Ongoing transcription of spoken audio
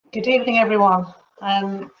Good evening, everyone,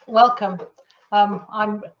 and welcome.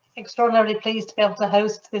 I'm extraordinarily pleased to be able to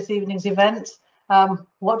host this evening's event.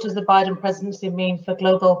 What does the Biden presidency mean for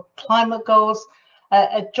global climate goals?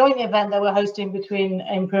 A joint event that we're hosting between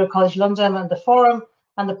Imperial College London and the Forum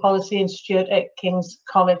and the Policy Institute at King's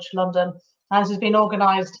College London. And this has been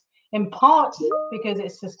organised in part because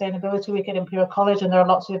it's Sustainability Week at Imperial College and there are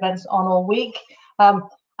lots of events on all week,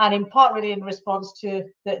 and in part really in response to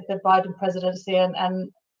the Biden presidency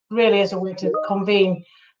and really as a way to convene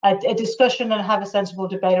a discussion and have a sensible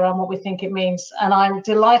debate around what we think it means. And I'm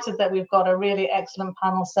delighted that we've got a really excellent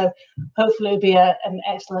panel, so hopefully it'll be an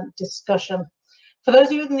excellent discussion. For those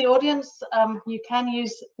of you in the audience, you can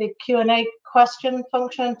use the Q&A question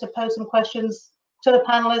function to pose some questions to the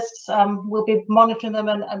panelists. We'll be monitoring them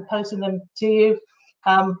and posting them to you.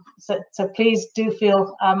 So please do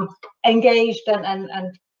feel engaged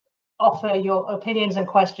and offer your opinions and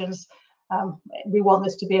questions. We want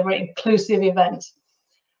this to be a very inclusive event.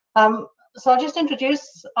 So I'll just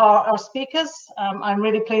introduce our speakers. I'm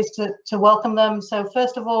really pleased to welcome them. So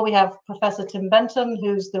first of all, we have Professor Tim Benton,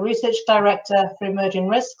 who's the Research Director for Emerging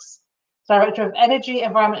Risks, Director of Energy,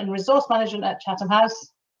 Environment and Resource Management at Chatham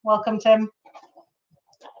House. Welcome, Tim.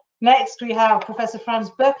 Next, we have Professor Frans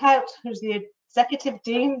Berkhout, who's the Executive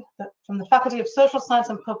Dean from the Faculty of Social Science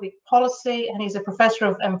and Public Policy, and he's a Professor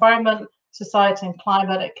of Environment, Society and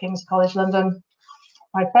Climate at King's College London.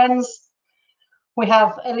 My friends, we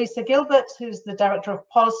have Elisa Gilbert, who's the Director of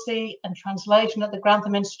Policy and Translation at the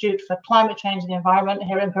Grantham Institute for Climate Change and the Environment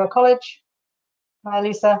here at Imperial College. Hi,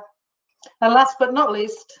 Elisa. And last but not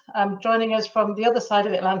least, joining us from the other side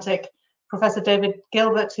of the Atlantic, Professor David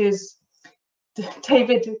Gilbert, who's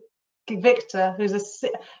David Victor, who's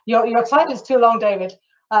your title is too long, David.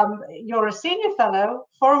 You're a Senior Fellow,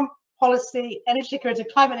 Foreign Policy, Energy Security,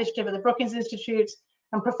 Climate Initiative at the Brookings Institute,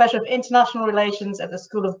 and Professor of International Relations at the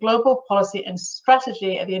School of Global Policy and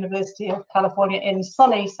Strategy at the University of California in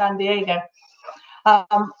sunny San Diego.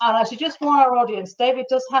 And I should just warn our audience, David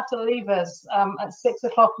does have to leave us at 6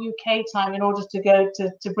 o'clock UK time in order to go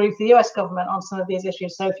to brief the US government on some of these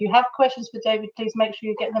issues. So if you have questions for David, please make sure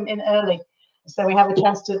you get them in early so we have a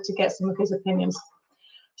chance to get some of his opinions.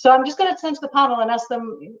 So I'm just going to turn to the panel and ask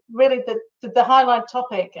them really the highlight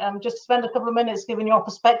topic, just to spend a couple of minutes giving your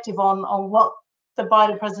perspective on what the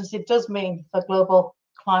Biden presidency does mean for global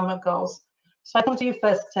climate goals. So I come to you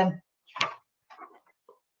first, Tim.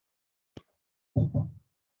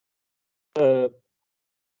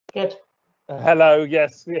 Good. Hello,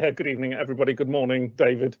 yes, yeah, good evening, everybody. Good morning,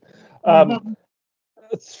 David.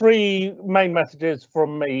 Three main messages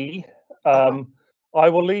from me. I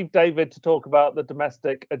will leave David to talk about the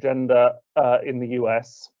domestic agenda in the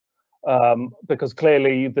US, because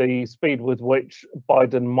clearly the speed with which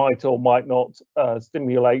Biden might or might not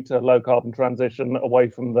stimulate a low carbon transition away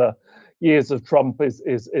from the years of Trump is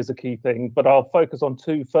a key thing. But I'll focus on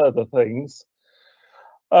two further things.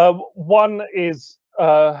 One is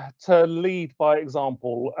to lead by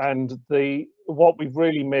example, and what we've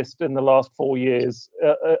really missed in the last 4 years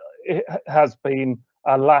it has been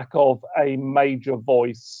a lack of a major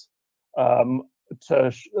voice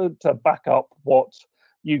to back up what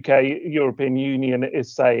UK, European Union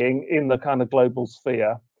is saying in the kind of global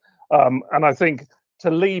sphere. And I think to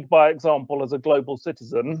lead by example as a global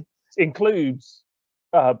citizen includes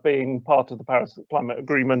being part of the Paris Climate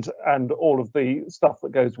Agreement and all of the stuff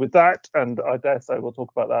that goes with that. And I dare say we'll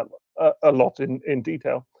talk about that a lot in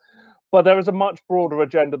detail. But there is a much broader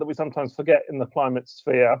agenda that we sometimes forget in the climate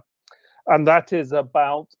sphere. And that is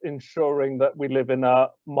about ensuring that we live in a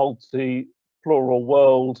multi-plural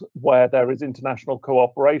world where there is international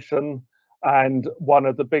cooperation. And one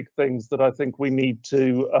of the big things that I think we need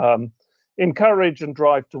to encourage and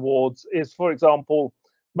drive towards is, for example,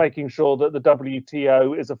 making sure that the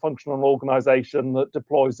WTO is a functional organization that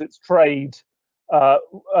deploys its trade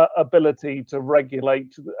ability to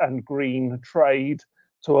regulate and green trade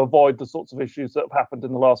to avoid the sorts of issues that have happened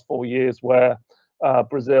in the last 4 years where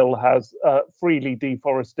Brazil has freely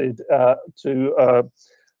deforested to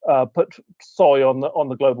put soy on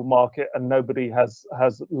the global market, and nobody has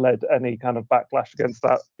led any kind of backlash against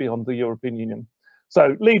that beyond the European Union.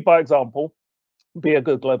 So lead by example, be a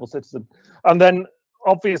good global citizen. And then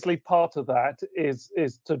obviously part of that is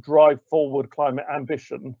to drive forward climate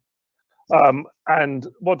ambition. And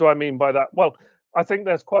what do I mean by that? Well, I think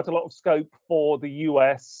there's quite a lot of scope for the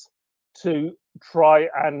US to try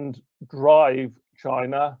and drive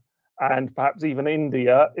China and perhaps even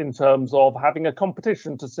India in terms of having a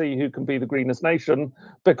competition to see who can be the greenest nation,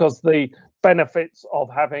 because the benefits of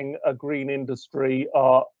having a green industry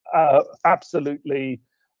are absolutely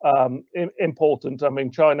important. I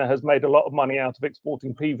mean, China has made a lot of money out of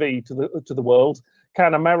exporting PV to the world.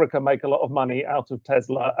 Can America make a lot of money out of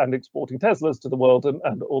Tesla and exporting Teslas to the world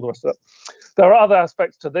and all the rest of it? There are other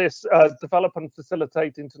aspects to this. Develop and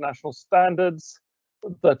facilitate international standards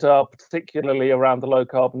that are particularly around the low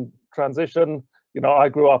carbon transition. You know, I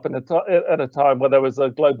grew up at a time where there was a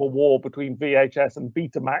global war between VHS and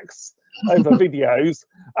Betamax over videos,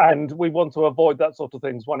 and we want to avoid that sort of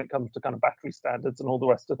things when it comes to kind of battery standards and all the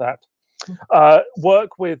rest of that.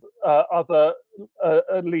 Work with other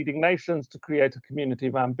leading nations to create a community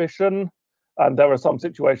of ambition, and there are some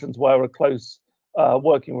situations where a close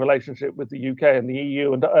working relationship with the UK and the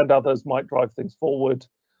EU and others might drive things forward,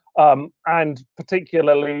 and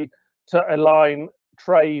particularly to align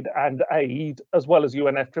trade and aid, as well as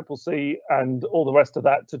UNFCCC and all the rest of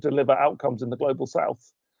that, to deliver outcomes in the global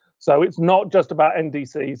south. So it's not just about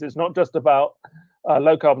NDCs, it's not just about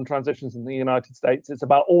low carbon transitions in the United States, it's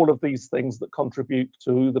about all of these things that contribute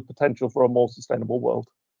to the potential for a more sustainable world.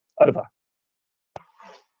 Over.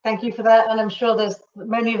 Thank you for that, and I'm sure there's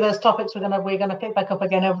many of those topics we're going to pick back up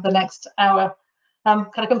again over the next hour. Can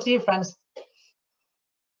I come to you, Frans?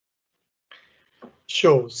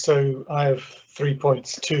 Sure. So I have 3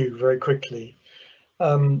 points too, very quickly.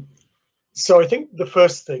 So I think the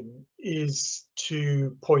first thing is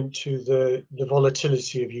to point to the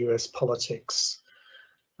volatility of US politics.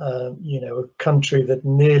 You know, a country that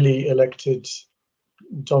nearly elected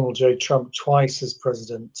Donald J. Trump twice as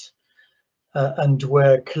president, and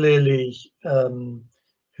where clearly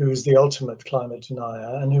who is the ultimate climate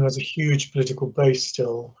denier and who has a huge political base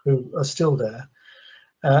still, who are still there,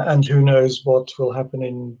 and who knows what will happen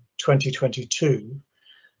in 2022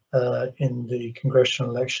 in the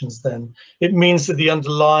congressional elections then. It means that the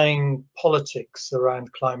underlying politics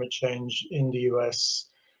around climate change in the US,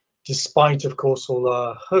 despite, of course, all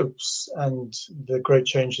our hopes and the great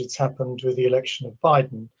change that's happened with the election of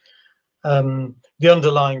Biden, the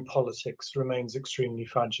underlying politics remains extremely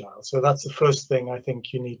fragile. So that's the first thing I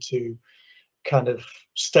think you need to kind of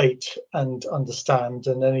state and understand,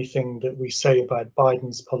 and anything that we say about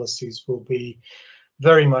Biden's policies will be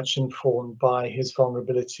very much informed by his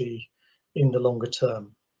vulnerability in the longer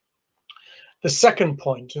term. The second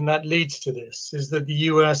point, and that leads to this, is that the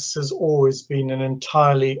US has always been an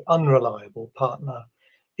entirely unreliable partner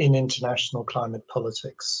in international climate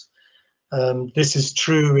politics. This is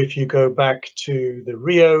true if you go back to the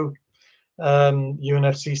Rio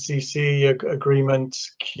UNFCCC agreement,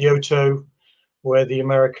 Kyoto, where the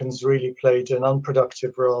Americans really played an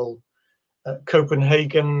unproductive role,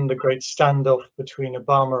 Copenhagen, the great standoff between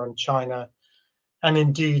Obama and China, and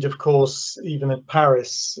indeed, of course, even at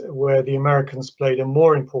Paris, where the Americans played a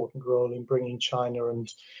more important role in bringing China and,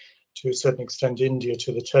 to a certain extent, India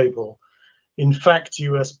to the table. In fact,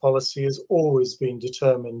 US policy has always been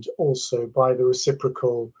determined also by the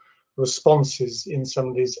reciprocal responses in some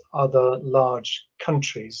of these other large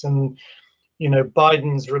countries. And, you know,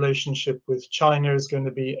 Biden's relationship with China is going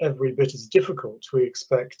to be every bit as difficult, we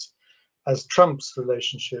expect, as Trump's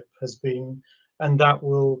relationship has been. And that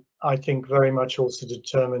will, I think, very much also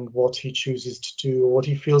determine what he chooses to do, or what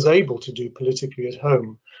he feels able to do politically at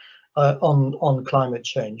home on climate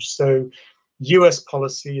change. So US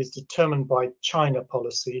policy is determined by China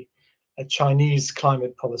policy, a Chinese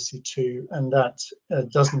climate policy too, and that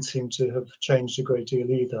doesn't seem to have changed a great deal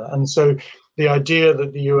either. And so the idea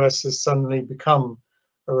that the US has suddenly become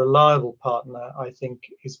a reliable partner, I think,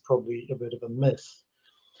 is probably a bit of a myth.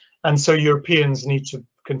 And so Europeans need to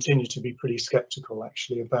continue to be pretty skeptical,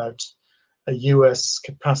 actually, about a US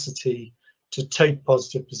capacity to take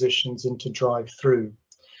positive positions and to drive through.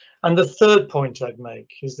 And the third point I'd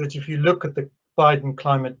make is that if you look at the Biden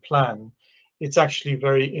climate plan, it's actually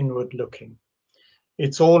very inward looking.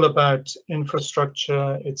 It's all about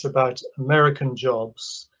infrastructure, it's about American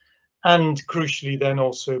jobs, and crucially then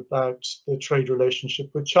also about the trade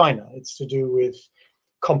relationship with China. It's to do with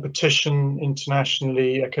competition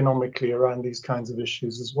internationally, economically around these kinds of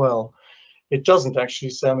issues as well. It doesn't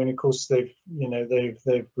actually say, I mean, of course, they've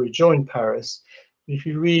rejoined Paris. If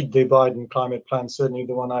you read the Biden climate plan, certainly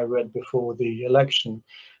the one I read before the election,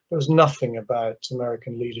 there was nothing about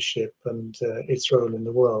American leadership and its role in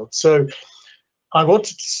the world. So I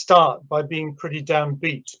wanted to start by being pretty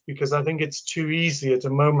downbeat, because I think it's too easy at a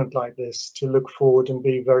moment like this to look forward and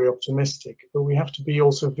be very optimistic. But we have to be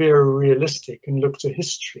also very realistic and look to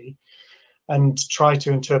history and try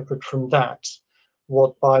to interpret from that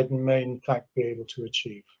what Biden may in fact be able to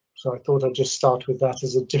achieve. So I thought I'd just start with that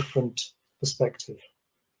as a different perspective.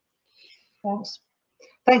 Thanks.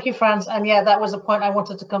 Thank you, Frans. And yeah, that was a point I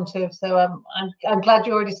wanted to come to. So I'm glad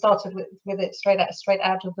you already started with it straight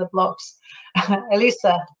out of the blocks.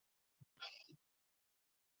 Elisa.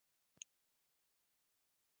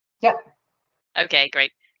 Yep. Okay,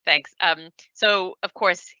 great. Thanks. So, of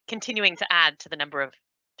course, continuing to add to the number of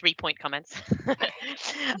 3-point comments.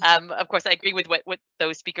 Of course, I agree with what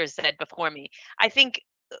those speakers said before me. I think,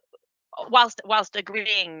 whilst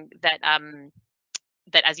agreeing that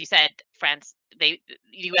that, as you said, France, the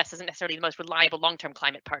US isn't necessarily the most reliable long-term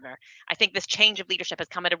climate partner. I think this change of leadership has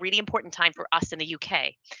come at a really important time for us in the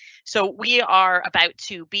UK. So we are about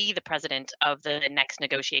to be the president of the next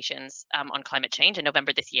negotiations on climate change in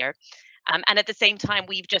November this year. And at the same time,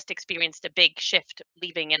 we've just experienced a big shift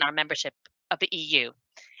leaving in our membership of the EU.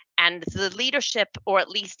 And the leadership, or at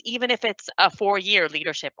least even if it's a 4-year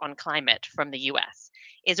leadership on climate from the US,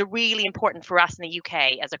 is really important for us in the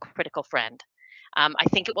UK as a critical friend. I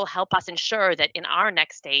think it will help us ensure that in our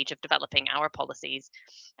next stage of developing our policies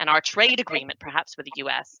and our trade agreement, perhaps with the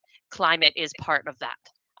US, climate is part of that.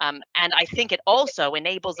 And I think it also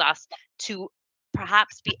enables us to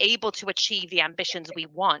perhaps be able to achieve the ambitions we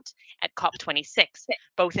want at COP26,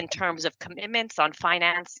 both in terms of commitments on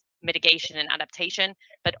finance, mitigation and adaptation,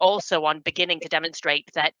 but also on beginning to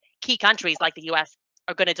demonstrate that key countries like the US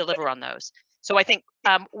are going to deliver on those. So I think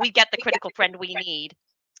we get the critical friend we need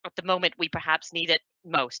at the moment we perhaps need it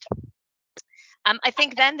most. I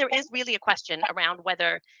think then there is really a question around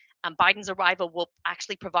whether Biden's arrival will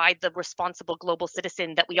actually provide the responsible global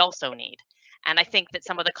citizen that we also need. And I think that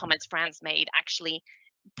some of the comments Frans made actually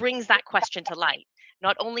brings that question to light.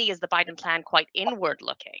 Not only is the Biden plan quite inward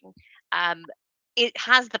looking, it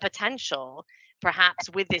has the potential, perhaps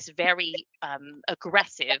with this very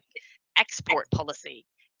aggressive export policy,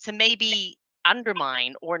 to maybe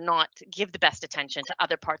undermine or not give the best attention to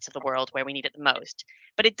other parts of the world where we need it the most.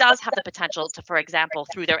 But it does have the potential to, for example,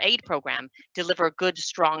 through their aid program, deliver good,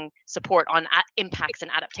 strong support on impacts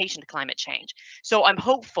and adaptation to climate change. So I'm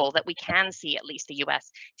hopeful that we can see at least the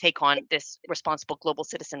US take on this responsible global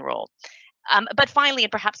citizen role. But finally,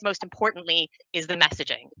 and perhaps most importantly, is the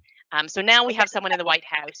messaging. So now we have someone in the White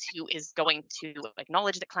House who is going to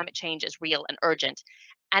acknowledge that climate change is real and urgent.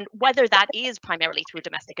 And whether that is primarily through a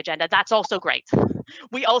domestic agenda, that's also great.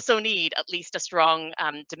 We also need at least a strong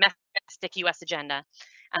domestic US agenda.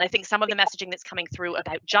 And I think some of the messaging that's coming through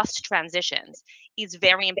about just transitions is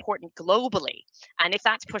very important globally. And if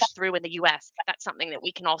that's pushed through in the US, that's something that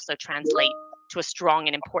we can also translate to a strong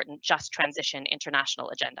and important just transition international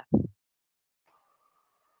agenda.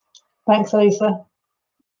 Thanks, Elisa.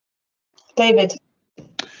 David.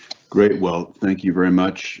 Great. Well, thank you very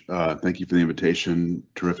much. Thank you for the invitation.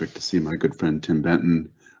 Terrific to see my good friend Tim Benton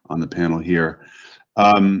on the panel here.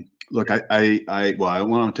 Look, I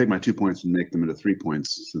want to take my 2 points and make them into 3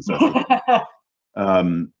 points, since that's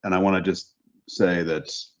and I want to just say that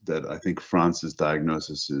I think Frans's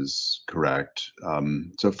diagnosis is correct.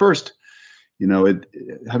 So first,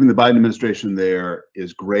 having the Biden administration there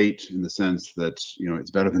is great in the sense that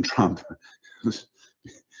it's better than Trump.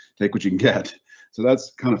 Take what you can get. So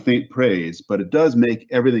that's kind of faint praise, but it does make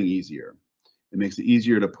everything easier. It makes it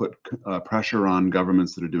easier to put pressure on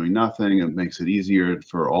governments that are doing nothing. It makes it easier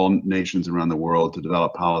for all nations around the world to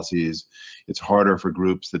develop policies. It's harder for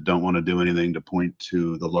groups that don't want to do anything to point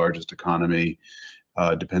to the largest economy,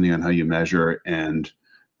 depending on how you measure, and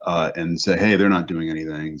say, hey, they're not doing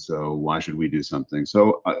anything, so why should we do something?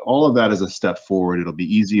 So all of that is a step forward. It'll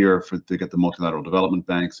be easier to get the multilateral development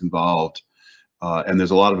banks involved. And there's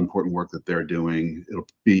a lot of important work that they're doing. It'll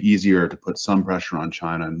be easier to put some pressure on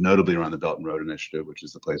China, notably around the Belt and Road Initiative, which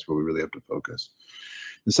is the place where we really have to focus.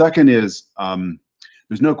 The second is,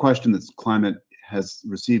 there's no question that climate has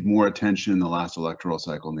received more attention in the last electoral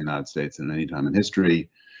cycle in the United States than any time in history.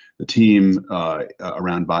 The team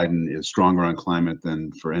around Biden is stronger on climate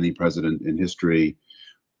than for any president in history.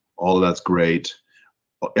 All of that's great.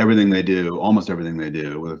 Everything they do, almost everything they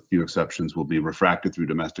do, with a few exceptions, will be refracted through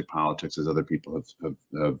domestic politics, as other people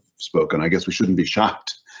have spoken. I guess we shouldn't be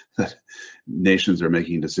shocked that nations are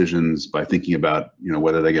making decisions by thinking about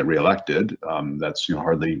whether they get reelected. That's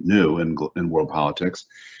hardly new in world politics.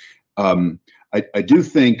 I do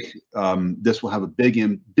think this will have a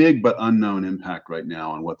big but unknown impact right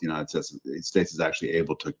now on what the United States is actually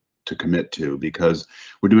able to commit to, because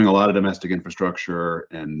we're doing a lot of domestic infrastructure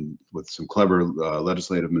and with some clever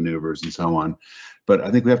legislative maneuvers and so on. But I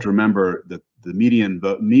think we have to remember that the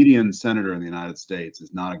median senator in the United States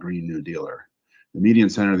is not a Green New Dealer. The median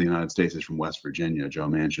senator of the United States is from West Virginia, Joe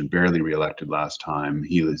Manchin, barely reelected last time.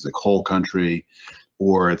 He is a coal country.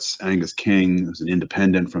 or it's Angus King, who's an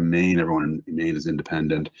independent from Maine. Everyone in Maine is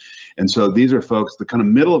independent. And so these are folks, the kind of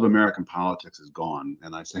middle of American politics is gone.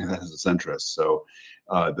 And I say that as a centrist. So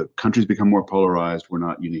the country's become more polarized. We're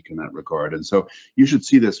not unique in that regard. And so you should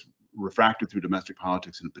see this refracted through domestic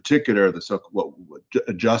politics, in particular, the so-called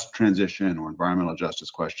just transition or environmental justice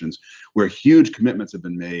questions, where huge commitments have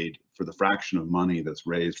been made for the fraction of money that's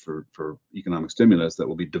raised for economic stimulus that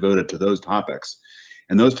will be devoted to those topics.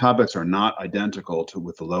 And those topics are not identical to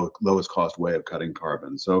with the lowest cost way of cutting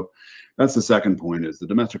carbon. So that's the second point, is the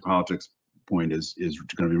domestic politics point is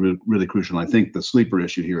going to be really crucial. And I think the sleeper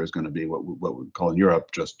issue here is going to be what we call in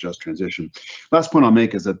Europe just transition. Last point I'll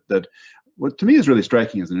make is that what to me is really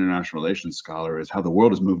striking as an international relations scholar is how the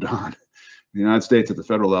world has moved on. The United States at the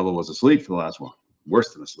federal level was asleep for the last, well,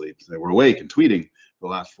 worse than asleep. They were awake and tweeting for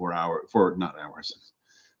the last 4 hours, not hours.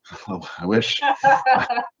 Oh, I wish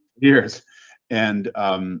years. And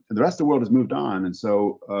the rest of the world has moved on. And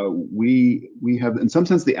so we have, in some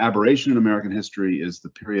sense, the aberration in American history is the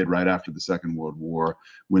period right after the Second World War,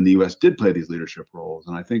 when the US did play these leadership roles.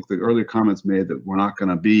 And I think the earlier comments made that we're not going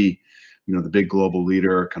to be, the big global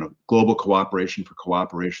leader, kind of global cooperation for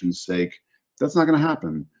cooperation's sake. That's not going to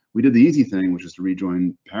happen. We did the easy thing, which is to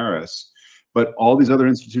rejoin Paris. But all these other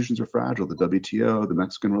institutions are fragile. The WTO, the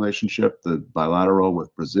Mexican relationship, the bilateral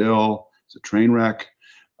with Brazil, it's a train wreck.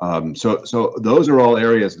 So those are all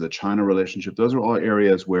areas of the China relationship. Those are all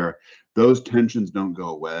areas where those tensions don't go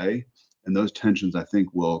away. And those tensions, I think,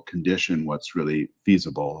 will condition what's really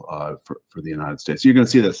feasible for the United States. So you're going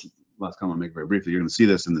to see this. Last comment I'll make very briefly, you're going to see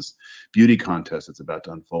this in this beauty contest that's about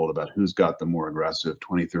to unfold about who's got the more aggressive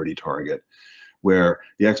 2030 target, where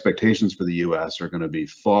the expectations for the US are going to be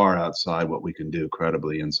far outside what we can do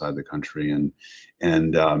credibly inside the country. And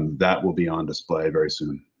that will be on display very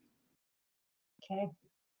soon. Okay.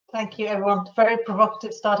 Thank you, everyone. Very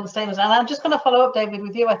provocative starting statements. And I'm just going to follow up, David,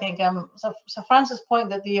 with you, I think. So Fran's point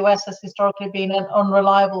that the US has historically been an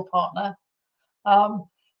unreliable partner.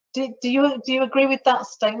 Do you agree with that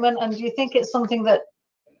statement? And do you think it's something that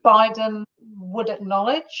Biden would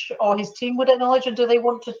acknowledge, or his team would acknowledge, and do they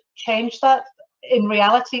want to change that in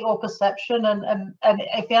reality or perception? And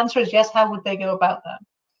if the answer is yes, how would they go about that?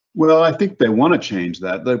 Well, I think they want to change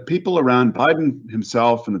that. The people around Biden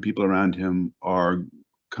himself and the people around him are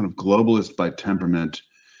kind of globalist by temperament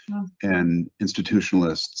and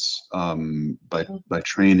institutionalists by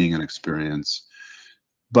training and experience.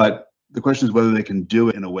 But the question is whether they can do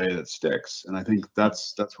it in a way that sticks. And I think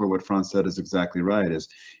that's where what Frans said is exactly right, is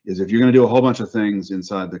if you're going to do a whole bunch of things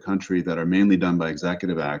inside the country that are mainly done by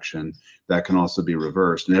executive action, that can also be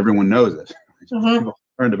reversed. And everyone knows it. People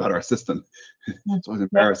learned about our system. It's always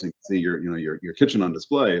embarrassing to see your kitchen on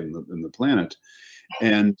display in the planet.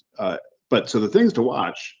 And but so the things to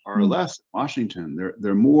watch are less Washington.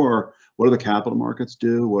 They're more, what do the capital markets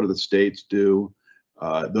do? What do the states do?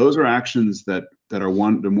 Those are actions that are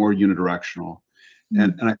they're more unidirectional.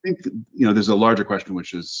 And I think there's a larger question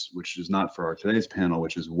which is not for today's panel,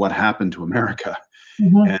 which is what happened to America.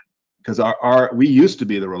 And because we used to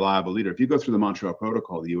be the reliable leader. If you go through the Montreal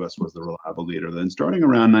Protocol, the US was the reliable leader. Then starting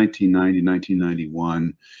around 1990,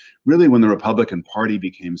 1991, really when the Republican Party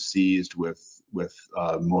became seized with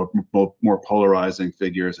more polarizing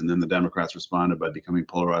figures, and then the Democrats responded by becoming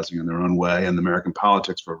polarizing in their own way, and American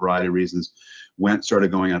politics, for a variety of reasons,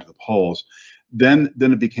 started going out to the polls. Then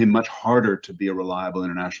it became much harder to be a reliable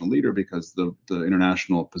international leader, because the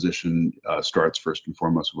international position starts first and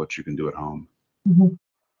foremost with what you can do at home.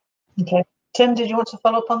 Okay, Tim, did you want to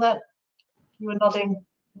follow up on that? You were nodding.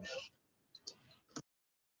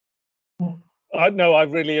 No, I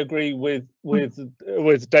really agree with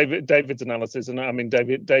David's analysis, and I mean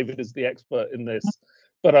David is the expert in this.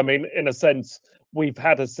 But I mean, in a sense, we've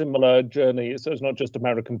had a similar journey. So it's not just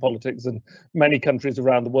American politics, and many countries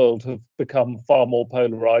around the world have become far more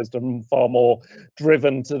polarized and far more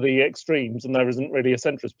driven to the extremes, and there isn't really a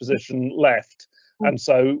centrist position left. And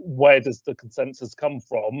so where does the consensus come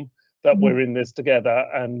from that we're in this together?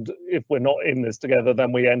 And if we're not in this together,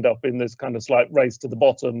 then we end up in this kind of slight race to the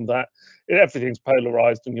bottom, that everything's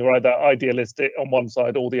polarized and you're either idealistic on one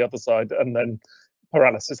side or the other side, and then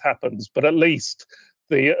paralysis happens. But at least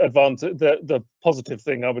the advantage, the positive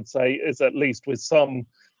thing I would say is, at least with some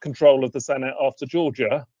control of the Senate after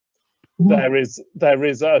Georgia, there is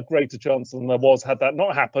a greater chance than there was, had that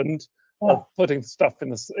not happened, of putting stuff in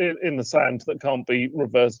the sand that can't be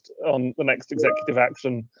reversed on the next executive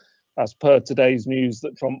action, as per today's news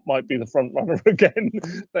that Trump might be the front runner again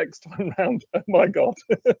next time round. Oh my God.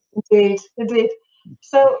 Indeed.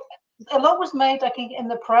 So a lot was made, I think, in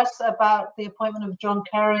the press about the appointment of John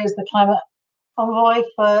Kerry as the climate envoy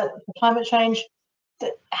for climate change.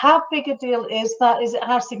 how big a deal is that? Is it,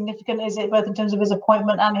 how significant is it, both in terms of his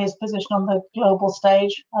appointment and his position on the global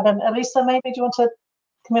stage? I don't know, Elisa, maybe do you want to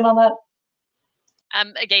come in on that?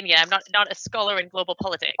 Again, yeah, I'm not a scholar in global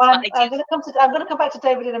politics. Well, but I'm going to come back to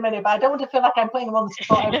David in a minute, but I don't want to feel like I'm putting him on the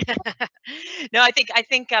spot. No, I think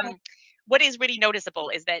what is really noticeable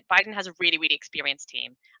is that Biden has a really, really experienced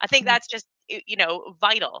team. I think that's just,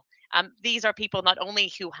 vital. These are people not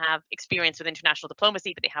only who have experience with international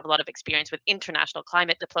diplomacy, but they have a lot of experience with international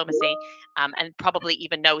climate diplomacy, and probably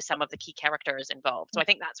even know some of the key characters involved. So I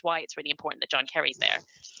think that's why it's really important that John Kerry's there.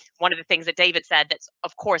 One of the things that David said that's,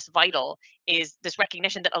 of course, vital is this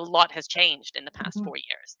recognition that a lot has changed in the past 4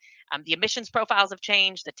 years. The emissions profiles have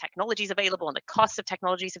changed, the technologies available and the costs of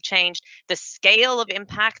technologies have changed, the scale of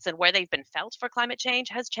impacts and where they've been felt for climate change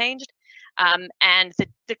has changed, and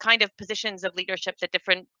the kind of positions of leadership that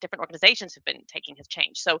different organizations have been taking has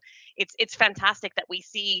changed. So it's fantastic that we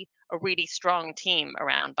see a really strong team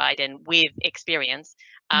around Biden with experience,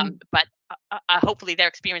 but hopefully they're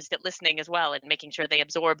experienced at listening as well and making sure they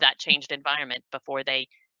absorb that changed environment before they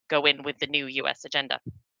go in with the new US agenda.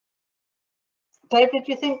 David,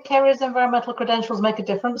 do you think Kerry's environmental credentials make a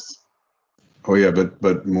difference? Oh yeah,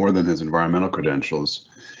 but more than his environmental credentials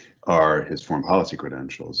are his foreign policy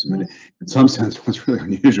credentials. I mean, in some sense, what's really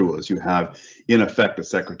unusual is you have, in effect, a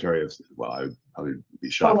Secretary of, well, I would probably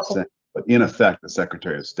be shocked to say, but in effect, the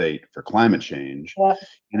Secretary of State for climate change,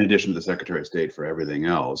 in addition to the Secretary of State for everything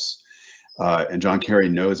else. And John Kerry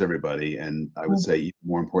knows everybody, and I would say even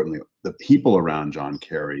more importantly, the people around John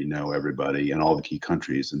Kerry know everybody in all the key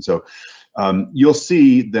countries. And so you'll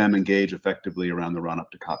see them engage effectively around the run-up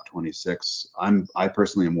to COP26. I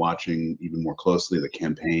personally am watching even more closely the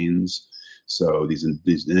campaigns. So these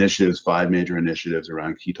initiatives, 5 major initiatives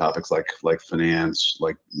around key topics like finance,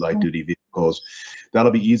 like light-duty vehicles,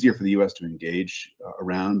 that'll be easier for the U.S. to engage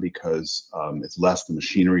around because it's less the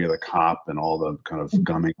machinery of the COP and all the kind of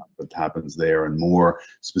gumming up that happens there, and more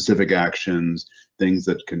specific actions, things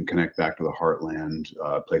that can connect back to the heartland,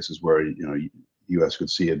 places where U.S. could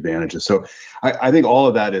see advantages. So I think all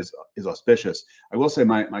of that is auspicious. I will say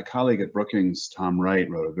my colleague at Brookings, Tom Wright,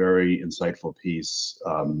 wrote a very insightful piece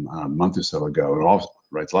a month or so ago, and also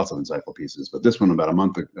writes lots of insightful pieces, but this one about a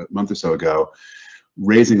month or so ago,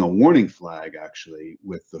 raising a warning flag actually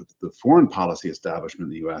with the foreign policy establishment in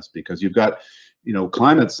the U.S. because you've got,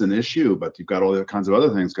 climate's an issue, but you've got all the kinds of other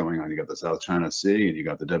things going on. You got the South China Sea, and you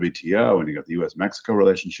got the WTO, and you got the U.S.-Mexico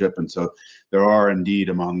relationship, and so there are indeed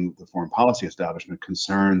among the foreign policy establishment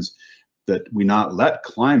concerns that we not let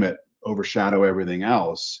climate overshadow everything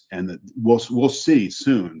else, and that we'll see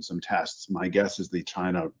soon some tests. My guess is the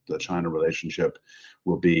China relationship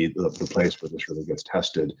will be the place where this really gets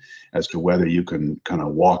tested as to whether you can kind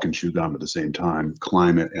of walk and chew gum at the same time,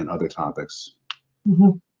 climate and other topics.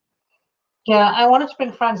 Yeah, I wanted to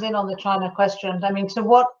bring Frans in on the China question. To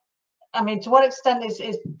what extent is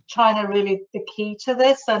China really the key to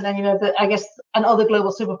this? And then, I guess, and other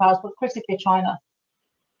global superpowers, but critically China.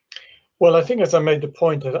 Well, I think, as I made the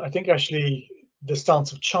point, I think actually the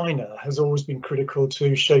stance of China has always been critical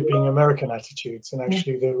to shaping American attitudes and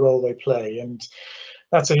actually the role they play. And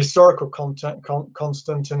that's a historical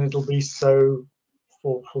constant, and it'll be so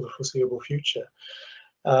for the foreseeable future.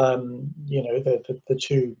 The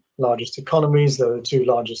 2 largest economies, they're the 2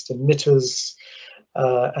 largest emitters,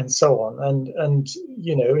 and so on. And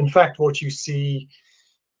in fact, what you see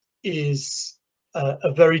is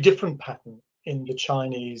a very different pattern in the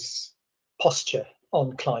Chinese posture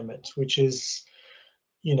on climate, which is,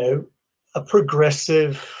 a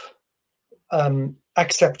progressive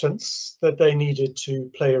acceptance that they needed to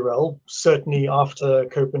play a role, certainly after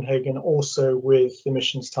Copenhagen, also with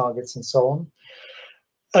emissions targets and so on.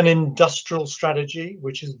 An industrial strategy,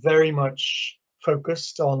 which is very much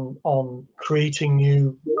focused on creating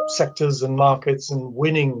new sectors and markets and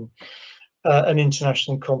winning an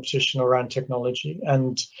international competition around technology.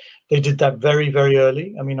 And they did that very, very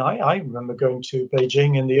early. I mean, I remember going to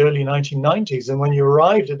Beijing in the early 1990s, and when you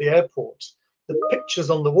arrived at the airport, the pictures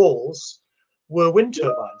on the walls were wind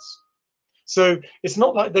turbines. So it's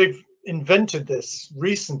not like they've invented this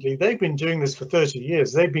recently. They've been doing this for 30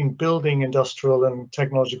 years. They've been building industrial and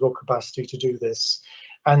technological capacity to do this.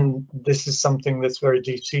 And this is something that's very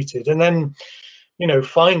deep-seated. And then,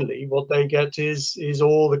 finally, what they get is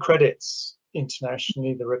all the credits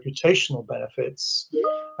internationally, the reputational benefits,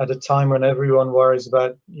 at a time when everyone worries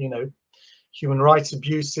about, human rights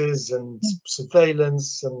abuses and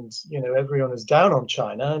surveillance, and everyone is down on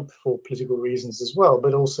China for political reasons as well,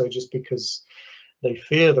 but also just because they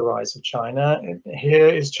fear the rise of China. Here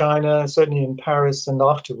is China, certainly in Paris and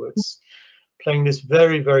afterwards, playing this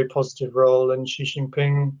very, very positive role, and Xi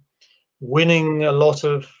Jinping winning a lot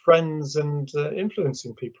of friends and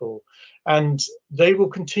influencing people. And they will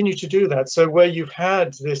continue to do that. So where you've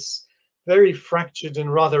had this very fractured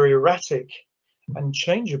and rather erratic and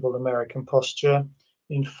changeable American posture,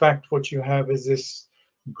 in fact, what you have is this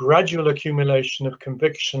gradual accumulation of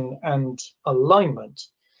conviction and alignment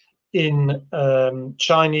in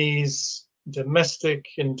Chinese domestic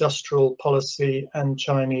industrial policy and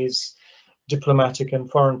Chinese diplomatic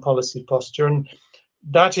and foreign policy posture. And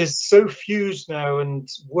that is so fused now and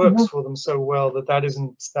works for them so well that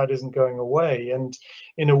isn't going away. And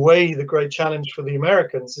in a way, the great challenge for the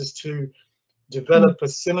Americans is to develop a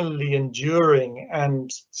similarly enduring and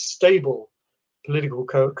stable political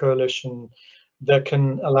coalition that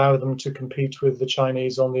can allow them to compete with the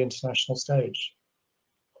Chinese on the international stage.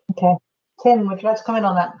 Okay, Tim, would you like to comment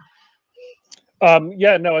on that?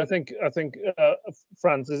 Yeah, no, I think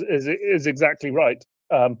Frans is exactly right.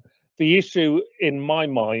 The issue in my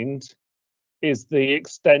mind is the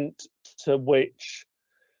extent to which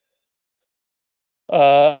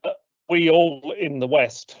we all in the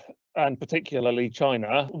West, and particularly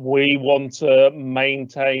China, we want to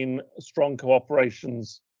maintain strong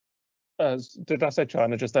cooperations. Did I say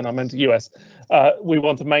China just then? I meant the US. We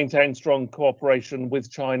want to maintain strong cooperation with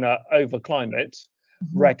China over climate,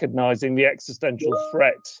 recognizing the existential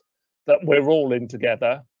threat that we're all in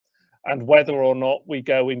together. And whether or not we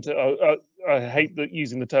go into, I hate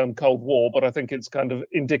using the term Cold War, but I think it's kind of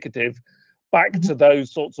indicative back to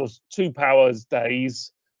those sorts of two powers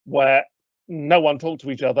days where no one talked to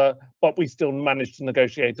each other, but we still managed to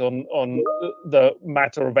negotiate on the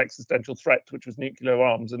matter of existential threat, which was nuclear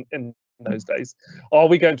arms in those days. Are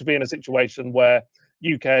we going to be in a situation where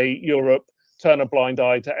UK, Europe turn a blind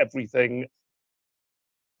eye to everything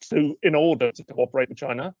in order to cooperate with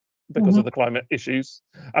China because of the climate issues?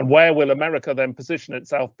 And where will America then position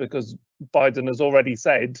itself? Because Biden has already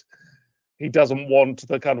said he doesn't want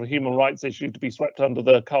the kind of human rights issue to be swept under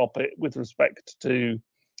the carpet with respect to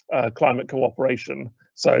climate cooperation.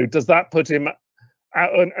 So does that put him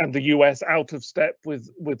out, and the US out of step with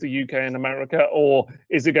the UK and America? Or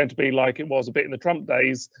is it going to be like it was a bit in the Trump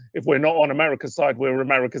days? If we're not on America's side, we're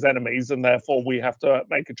America's enemies, and therefore we have to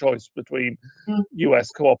make a choice between US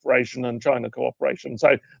cooperation and China cooperation.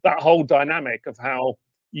 So that whole dynamic of how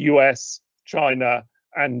US, China,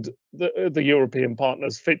 and the European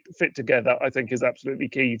partners fit together, I think, is absolutely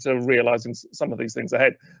key to realizing some of these things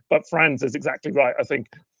ahead. But Frans is exactly right. I think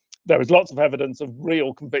there is lots of evidence of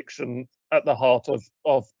real conviction at the heart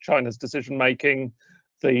of China's decision making.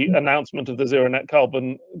 The announcement of the zero net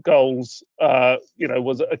carbon goals,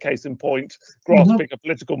 was a case in point, grasping a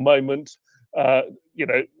political moment,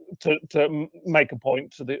 to make a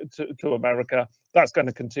point to America. That's going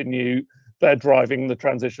to continue. They're driving the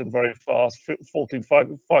transition very fast.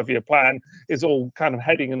 45-year plan is all kind of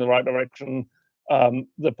heading in the right direction.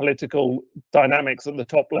 The political dynamics at the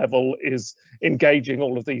top level is engaging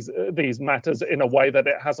all of these matters in a way that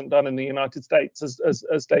it hasn't done in the United States,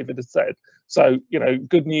 as David has said. So,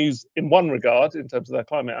 good news in one regard in terms of their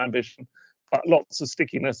climate ambition, but lots of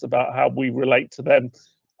stickiness about how we relate to them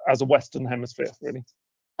as a Western hemisphere, really.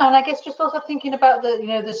 And I guess just also thinking about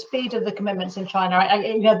the speed of the commitments in China.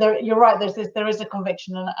 You're right. There is a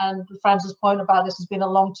conviction, and Frans's point about this has been a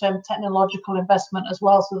long-term technological investment as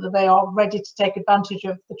well, so that they are ready to take advantage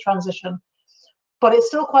of the transition. But it's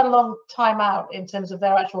still quite a long time out in terms of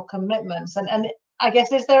their actual commitments. And I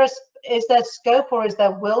guess is there scope or is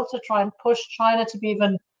there will to try and push China to be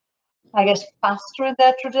even, I guess, faster in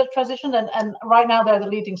their transition? And right now they're the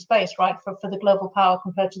leading space, right, for the global power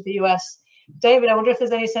compared to the US. David, I wonder if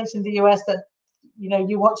there's any sense in the US that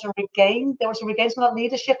you want to regain some of that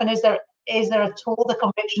leadership, and is there at all the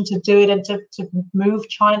conviction to do it and to move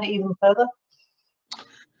China even further?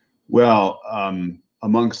 Well,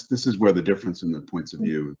 this is where the difference in the points of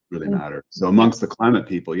view really matter. So amongst the climate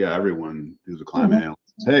people, everyone who's a climate analyst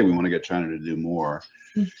says, hey, we want to get China to do more.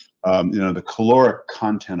 The caloric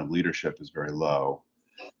content of leadership is very low,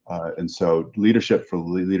 and so leadership for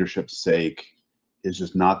leadership's sake is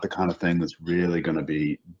just not the kind of thing that's really going to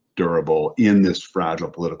be durable in this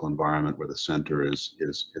fragile political environment where the center is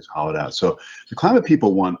hollowed out. So the climate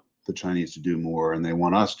people want the Chinese to do more, and they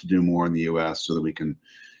want us to do more in the US so that we can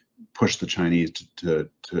push the Chinese to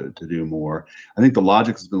do more. I think the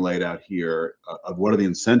logic has been laid out here of what are the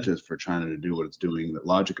incentives for China to do what it's doing. That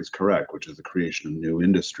logic is correct, which is the creation of new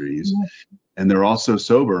industries. And they're also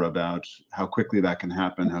sober about how quickly that can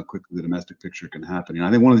happen, how quickly the domestic picture can happen.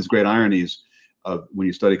 I think one of these great ironies of when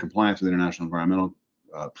you study compliance with international environmental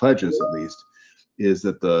pledges, at least, is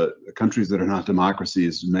that the countries that are not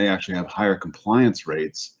democracies may actually have higher compliance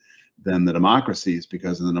rates than the democracies,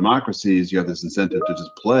 because in the democracies you have this incentive to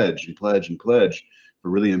just pledge and pledge and pledge for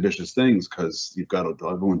really ambitious things, because you've got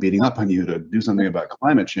everyone beating up on you to do something about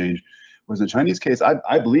climate change. Whereas in the Chinese case,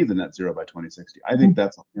 I believe in net zero by 2060. I think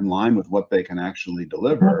that's in line with what they can actually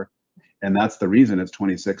deliver. And that's the reason it's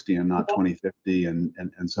 2060 and not 2050 and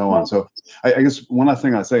so on. So I guess one last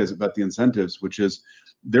thing I say is about the incentives, which is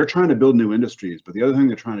they're trying to build new industries, but the other thing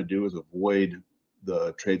they're trying to do is avoid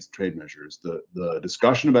the trade measures. The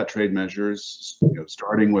discussion about trade measures,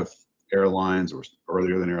 starting with airlines, or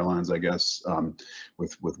earlier than airlines, I guess,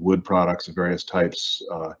 with wood products of various types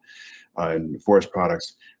and forest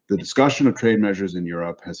products. The discussion of trade measures in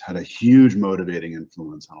Europe has had a huge motivating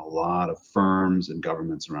influence on a lot of firms and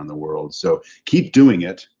governments around the world. So keep doing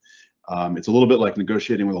it. It's a little bit like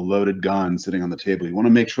negotiating with a loaded gun sitting on the table. You want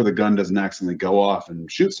to make sure the gun doesn't accidentally go off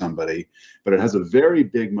and shoot somebody, but it has a very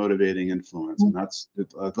big motivating influence. And let's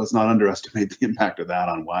not underestimate the impact of that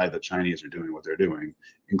on why the Chinese are doing what they're doing,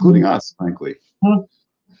 including us, frankly.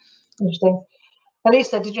 Interesting.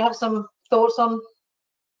 Elisa, did you have some thoughts on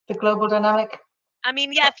the global dynamic? I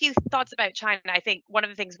mean, yeah, a few thoughts about China. I think one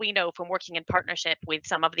of the things we know from working in partnership with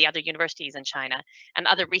some of the other universities in China and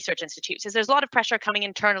other research institutes is there's a lot of pressure coming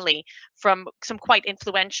internally from some quite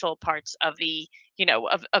influential parts of the,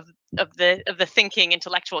 of the thinking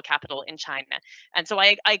intellectual capital in China. And so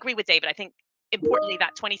I agree with David. I think importantly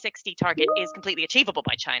that 2060 target is completely achievable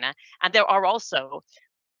by China, and there are also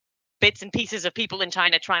bits and pieces of people in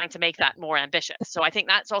China trying to make that more ambitious. So I think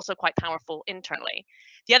that's also quite powerful internally.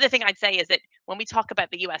 The other thing I'd say is that when we talk about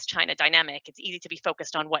the US-China dynamic, it's easy to be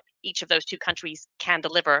focused on what each of those two countries can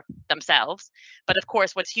deliver themselves. But of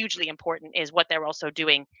course, what's hugely important is what they're also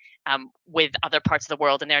doing with other parts of the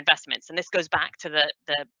world and their investments. And this goes back to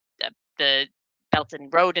the Belt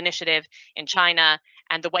and Road Initiative in China,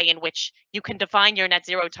 and the way in which you can define your net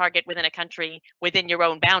zero target within a country within your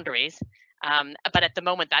own boundaries. But at the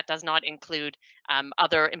moment, that does not include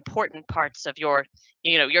other important parts of your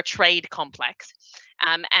trade complex.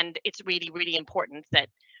 And it's really, really important that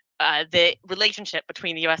the relationship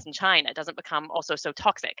between the US and China doesn't become also so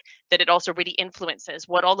toxic that it also really influences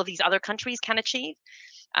what all of these other countries can achieve.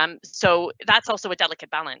 So that's also a delicate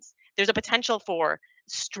balance. There's a potential for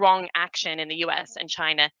strong action in the US and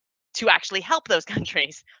China to actually help those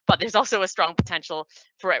countries, but there's also a strong potential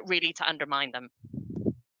for it really to undermine them.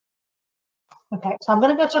 Okay, so I'm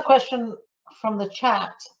going to go to a question from the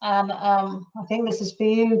chat, and I think this is for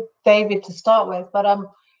you, David, to start with, but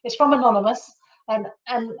it's from Anonymous, and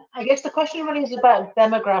I guess the question really is about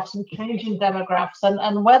demographics and changing demographics,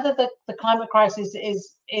 and whether the climate crisis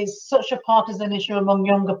is such a partisan issue among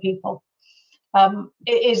younger people.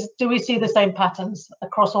 Do we see the same patterns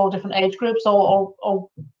across all different age groups, or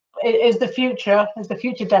is the future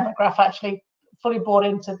demographic actually fully bought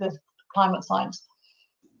into the climate science?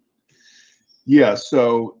 Yeah,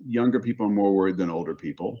 so younger people are more worried than older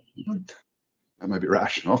people. That might be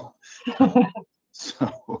rational.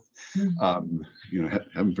 So,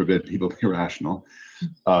 heaven forbid people be rational.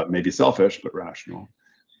 Maybe selfish, but rational.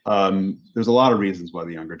 There's a lot of reasons why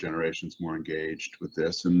the younger generation is more engaged with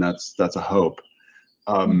this, and that's a hope.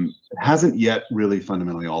 It hasn't yet really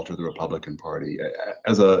fundamentally altered the Republican Party.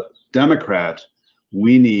 As a Democrat,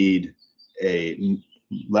 we need a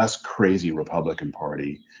less crazy Republican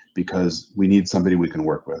Party because we need somebody we can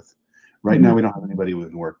work with. Right now, we don't have anybody we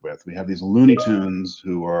can work with. We have these Looney Tunes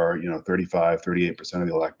who are, 35, 38% of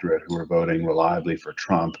the electorate who are voting reliably for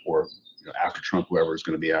Trump, or after Trump, whoever is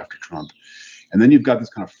going to be after Trump. And then you've got this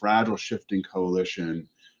kind of fragile, shifting coalition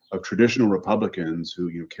of traditional Republicans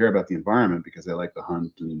who care about the environment because they like to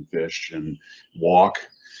hunt and fish and walk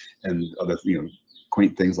and other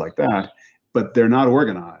quaint things like that. But they're not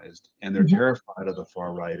organized, and they're terrified of the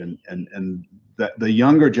far right, and that the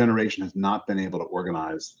younger generation has not been able to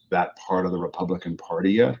organize that part of the Republican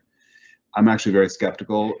Party yet. I'm actually very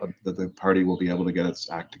skeptical that the party will be able to get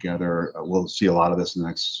its act together. We'll see a lot of this in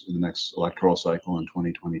the next electoral cycle in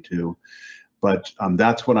 2022, but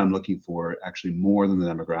that's what I'm looking for, actually, more than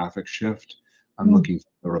the demographic shift. I'm looking for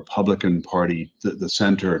the Republican Party, the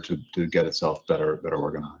center, to get itself better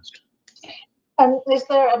organized. And is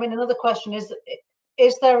there, another question is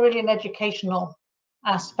there really an educational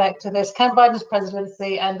aspect to this? Can Biden's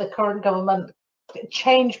presidency and the current government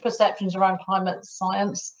change perceptions around climate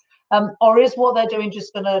science? Or is what they're doing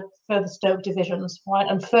just going to further stoke divisions, right,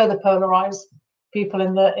 and further polarize people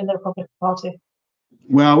in the Republican Party?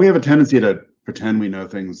 Well, we have a tendency to pretend we know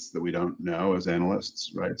things that we don't know as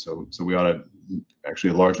analysts, right? So we ought to, actually,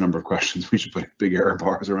 a large number of questions we should put big error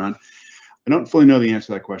bars around. I don't fully know the answer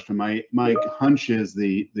to that question. My hunch is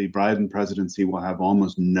the Biden presidency will have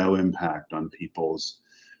almost no impact on people's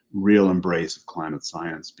real embrace of climate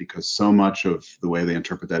science, because so much of the way they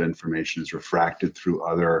interpret that information is refracted through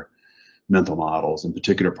other mental models, in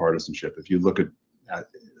particular partisanship. If you look at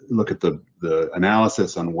the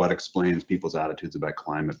analysis on what explains people's attitudes about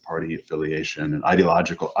climate, party affiliation, and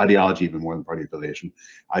ideology even more than party affiliation,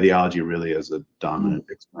 ideology really is a dominant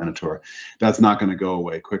explanator. That's not going to go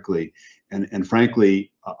away quickly. And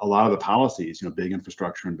frankly, a lot of the policies, big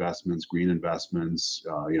infrastructure investments, green investments,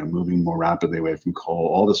 moving more rapidly away from coal,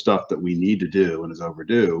 all the stuff that we need to do and is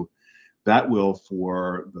overdue, that will,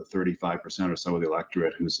 for the 35% or so of the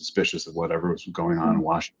electorate who's suspicious of whatever was going on in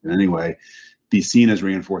Washington anyway, be seen as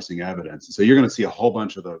reinforcing evidence. And so you're going to see a whole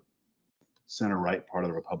bunch of the center-right part of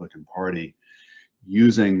the Republican Party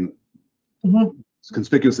using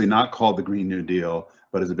conspicuously not called the Green New Deal,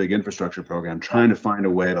 but as a big infrastructure program, trying to find a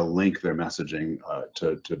way to link their messaging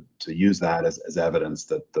to use that as evidence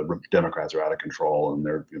that the Democrats are out of control and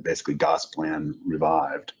they're basically Goss plan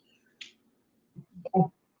revived.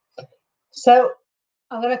 So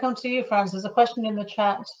I'm going to come to you, Frans. There's a question in the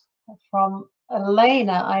chat from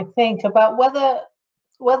Elena, I think, about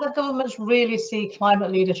whether governments really see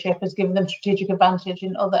climate leadership as giving them strategic advantage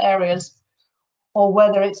in other areas, or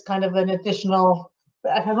whether it's kind of an additional,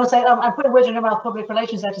 I must say, I'm putting words in your mouth, public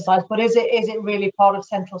relations exercise, but is it really part of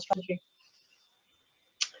central strategy?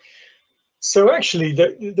 So actually,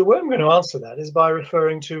 the way I'm going to answer that is by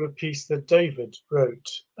referring to a piece that David wrote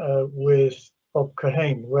with Bob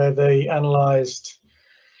Kahane, where they analysed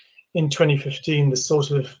in 2015 the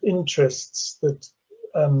sort of interests that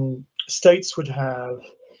states would have,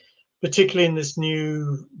 particularly in this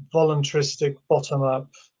new voluntaristic bottom-up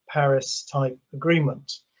Paris-type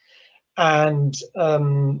agreement. And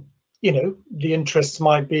the interests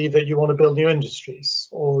might be that you want to build new industries,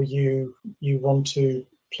 or you want to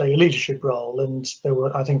play a leadership role. And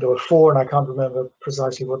I think there were four, and I can't remember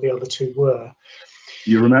precisely what the other two were.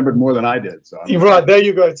 You remembered more than I did. So right, there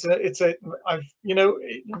you go.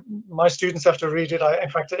 My students have to read it. In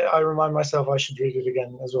fact, I remind myself I should read it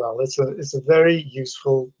again as well. It's a very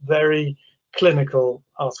useful, very clinical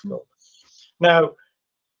article. Now,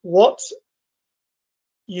 what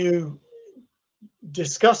you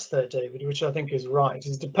discussed there, David, which I think is right,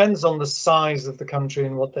 is depends on the size of the country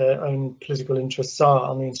and what their own political interests are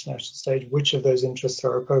on the international stage, which of those interests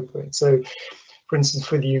are appropriate. So, for instance,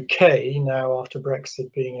 for the UK now, after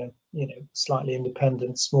Brexit being a slightly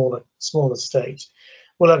independent, smaller state,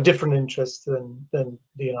 will have different interests than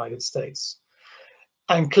the United States.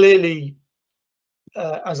 And clearly,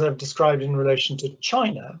 as I've described in relation to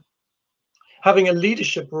China, having a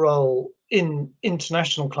leadership role in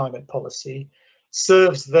international climate policy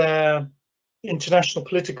serves their international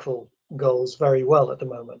political goals very well at the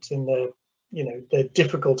moment in their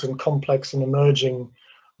difficult and complex and emerging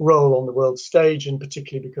role on the world stage, and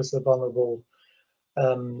particularly because they're vulnerable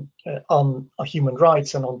on human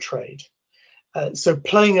rights and on trade. So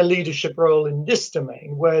playing a leadership role in this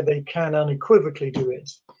domain, where they can unequivocally do it,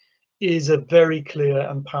 is a very clear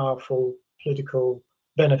and powerful political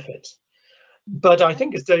benefit. But I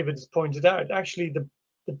think, as David has pointed out, actually the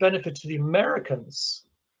benefit to the Americans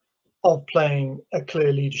of playing a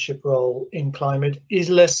clear leadership role in climate is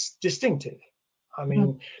less distinctive. I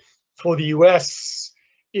mean, for the US,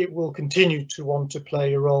 it will continue to want to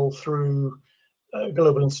play a role through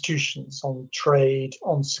global institutions on trade,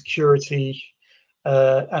 on security,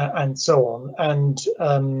 and so on. And,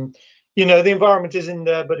 the environment is in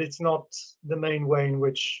there, but it's not the main way in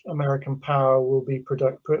which American power will be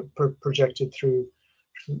projected through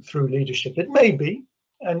leadership. It may be,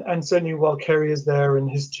 and certainly while Kerry is there and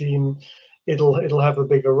his team, it'll have a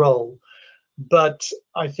bigger role. But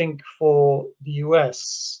I think for the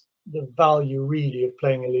US, the value really of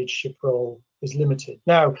playing a leadership role is limited.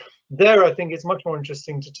 Now, there I think it's much more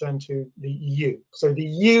interesting to turn to the EU. So the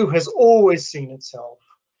EU has always seen itself,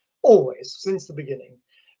 always, since the beginning,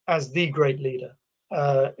 as the great leader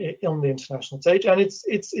on the international stage, and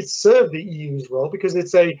it's served the EU's role because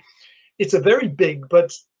it's a very big,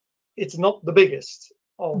 but it's not the biggest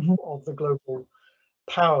of the global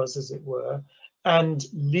powers, as it were. And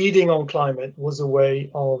leading on climate was a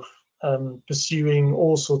way of pursuing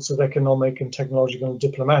all sorts of economic and technological and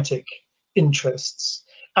diplomatic interests,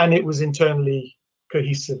 and it was internally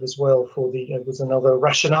cohesive as well. It was another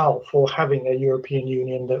rationale for having a European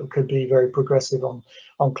Union that could be very progressive on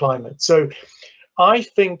climate. So I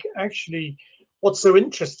think actually what's so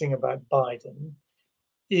interesting about Biden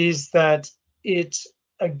is that it,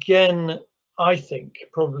 again, I think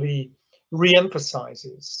probably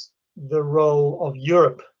re-emphasizes the role of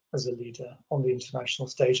Europe as a leader on the international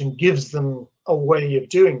stage and gives them a way of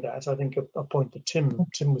doing that. I think a point that Tim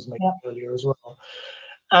was making earlier as well.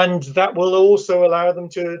 And that will also allow them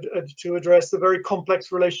to address the very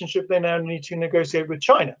complex relationship they now need to negotiate with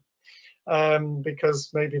China, because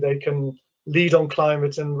maybe they can lead on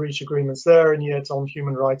climate and reach agreements there, and yet on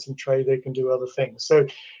human rights and trade they can do other things. So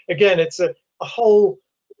again, it's a whole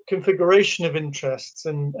configuration of interests,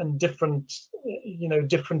 and different,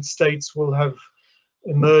 different states will have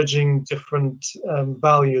emerging different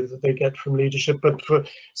value that they get from leadership. But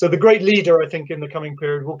so the great leader, I think, in the coming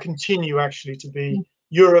period will continue actually to be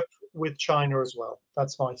Europe, with China as well.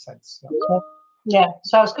 That's my sense. Yeah.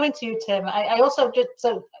 So I was coming to you, Tim. I also just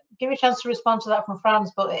give you a chance to respond to that from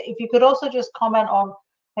Frans, but if you could also just comment on,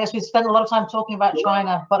 I guess we spent a lot of time talking about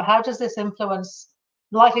China, but how does this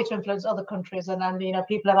likely to influence other countries? And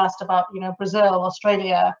people have asked about, Brazil,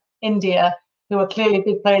 Australia, India, who are clearly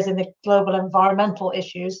big players in the global environmental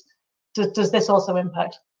issues. Does this also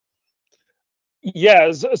impact?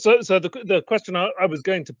 Yeah, so the question I was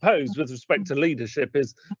going to pose with respect to leadership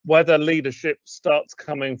is whether leadership starts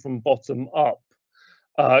coming from bottom up.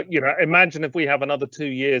 Imagine if we have another 2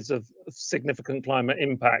 years of significant climate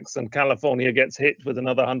impacts and California gets hit with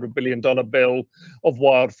another $100 billion bill of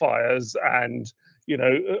wildfires, and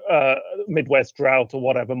Midwest drought or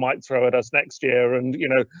whatever might throw at us next year, and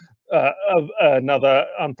another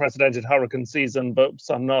unprecedented hurricane season, but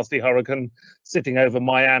some nasty hurricane sitting over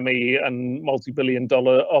Miami and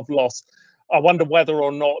multi-billion-dollar of loss. I wonder whether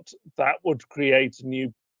or not that would create a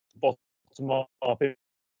new bottom up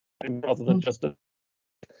rather than just a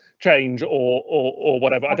change or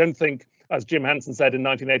whatever. I don't think, as Jim Hansen said in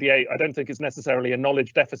 1988, I don't think it's necessarily a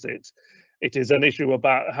knowledge deficit. It is an issue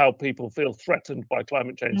about how people feel threatened by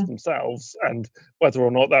climate change themselves, and whether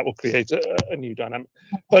or not that will create a new dynamic.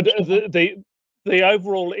 But the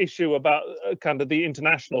overall issue about kind of the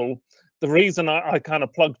international, the reason I kind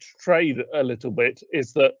of plugged trade a little bit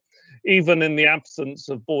is that even in the absence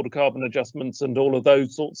of border carbon adjustments and all of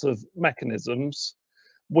those sorts of mechanisms,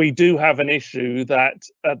 we do have an issue that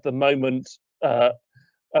at the moment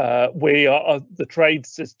the trade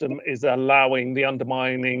system is allowing the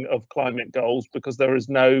undermining of climate goals, because there is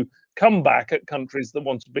no comeback at countries that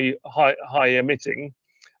want to be high emitting.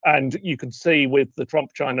 And you can see with the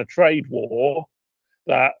Trump-China trade war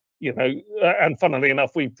that, and funnily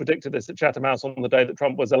enough, we predicted this at Chatham House on the day that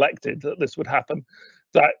Trump was elected, that this would happen,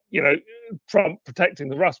 that, Trump protecting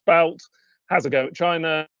the Rust Belt has a go at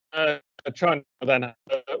China. China then has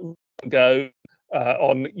a go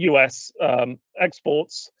on US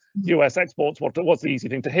exports. US exports, what's the easy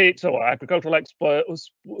thing to hit? Or agricultural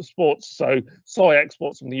exports. So soy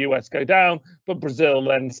exports from the US go down, but Brazil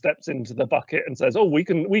then steps into the bucket and says, "Oh, we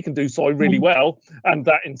can do soy really well," and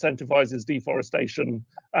that incentivizes deforestation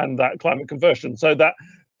and that climate conversion. So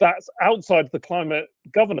that's outside the climate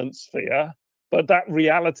governance sphere, but that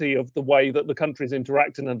reality of the way that the countries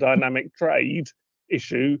interact in a dynamic trade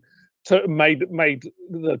issue made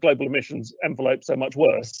the global emissions envelope so much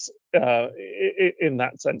worse in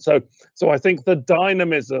that sense. So I think the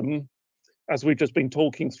dynamism, as we've just been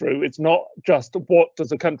talking through, it's not just what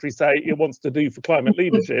does a country say it wants to do for climate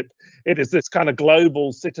leadership. It is this kind of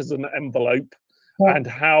global citizen envelope, and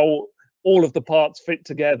how all of the parts fit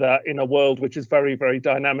together in a world which is very, very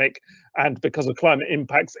dynamic, and because of climate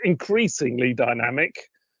impacts, increasingly dynamic.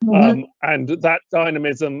 And that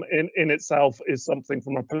dynamism in itself is something,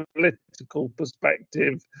 from a political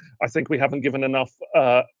perspective, I think we haven't given enough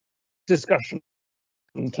discussion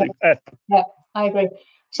to. Yeah, I agree.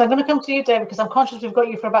 So I'm going to come to you, David, because I'm conscious we've got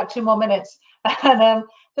you for about 2 more minutes. And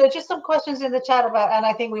there are just some questions in the chat about, and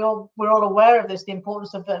I think we're all aware of this, the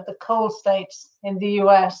importance of the coal states in the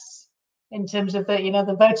US in terms of the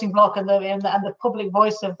the voting bloc and the public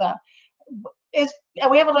voice of that. Are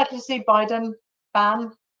we ever likely to see Biden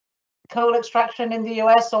ban coal extraction in the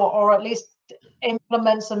US, or at least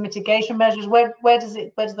implement some mitigation measures? Where does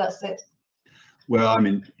that sit? Well, I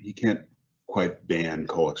mean, he can't quite ban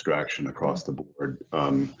coal extraction across the board.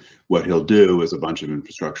 What he'll do is a bunch of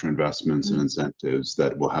infrastructure investments and incentives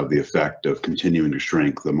that will have the effect of continuing to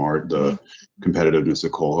shrink the competitiveness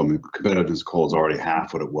of coal. I mean, competitiveness of coal is already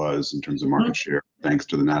half what it was in terms of market share, thanks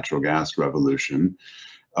to the natural gas revolution.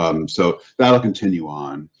 So that'll continue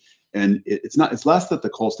on. And it's less that the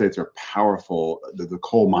coal states are powerful, the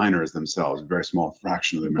coal miners themselves, a very small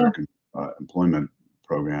fraction of the American employment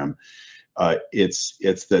program. It's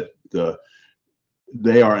that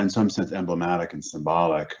they are in some sense emblematic and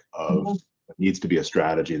symbolic of what needs to be a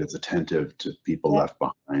strategy that's attentive to people left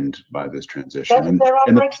behind by this transition. They're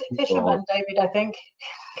on Brexit fishermen, David, I think.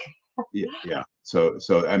 Yeah. So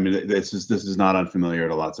I mean, this is not unfamiliar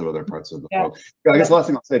to lots of other parts of the world. I guess the last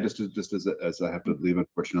thing I'll say, just as I have to leave,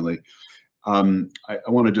 unfortunately, I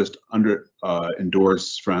want to just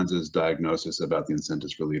endorse Frans's diagnosis about the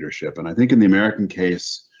incentives for leadership. And I think in the American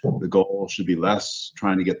case, the goal should be less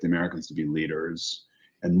trying to get the Americans to be leaders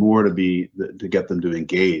and more to get them to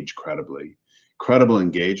engage credibly. Credible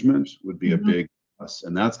engagement would be a big plus,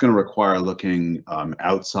 and that's going to require looking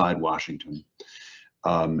outside Washington.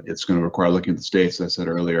 It's going to require looking at the states, as I said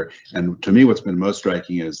earlier. And to me, what's been most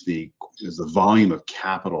striking is the volume of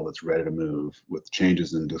capital that's ready to move with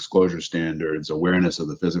changes in disclosure standards, awareness of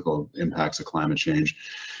the physical impacts of climate change.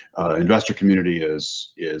 Investor community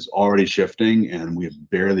is already shifting, and we've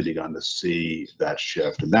barely begun to see that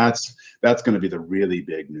shift. And that's going to be the really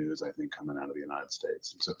big news, I think, coming out of the United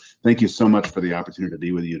States. And so thank you so much for the opportunity to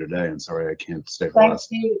be with you today. And sorry I can't stay for the last.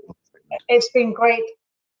 Thank you. It's been great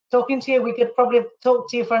talking to you. We could probably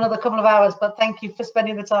talk to you for another couple of hours, but thank you for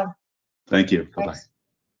spending the time. Thank you. Bye-bye.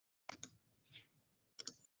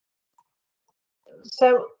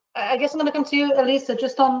 So I guess I'm going to come to you, Elisa,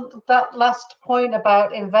 just on that last point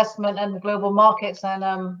about investment and global markets. And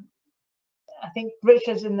I think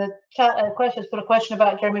Richard's in the chat questions put a question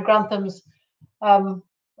about Jeremy Grantham's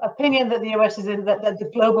opinion that the US is in, that the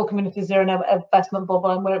global communities are in an investment bubble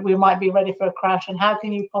and where we might be ready for a crash. And how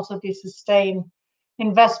can you possibly sustain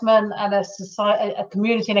investment and a society, a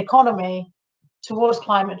community and economy towards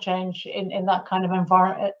climate change in that kind of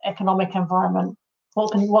economic environment?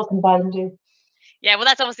 What can Biden do? Yeah, well,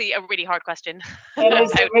 that's obviously a really hard question. It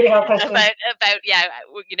is a really hard question. About yeah,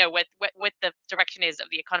 you know, what the direction is of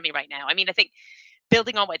the economy right now. I mean, I think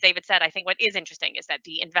building on what David said, I think what is interesting is that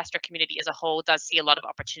the investor community as a whole does see a lot of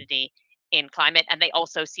opportunity in climate, and they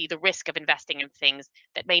also see the risk of investing in things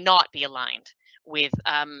that may not be aligned with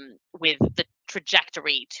the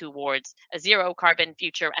trajectory towards a zero carbon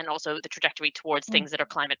future, and also the trajectory towards things that are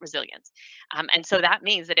climate resilient. And so that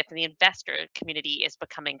means that if the investor community is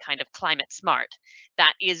becoming kind of climate smart,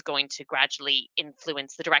 that is going to gradually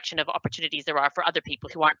influence the direction of opportunities there are for other people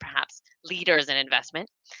who aren't perhaps leaders in investment.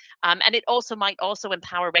 And it also might also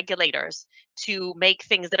empower regulators to make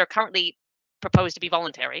things that are currently proposed to be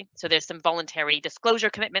voluntary. So there's some voluntary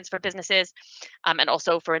disclosure commitments for businesses and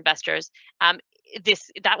also for investors.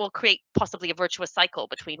 That will create possibly a virtuous cycle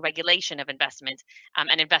between regulation of investment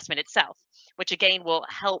and investment itself, which again will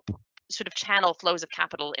help sort of channel flows of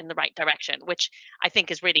capital in the right direction, which I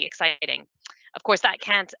think is really exciting. Of course, that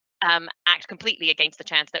can't act completely against the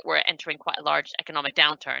chance that we're entering quite a large economic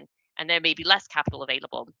downturn, and there may be less capital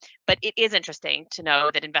available. But it is interesting to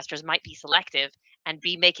know that investors might be selective and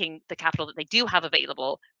be making the capital that they do have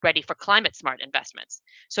available ready for climate smart investments.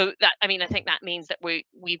 So that, I mean, I think that means that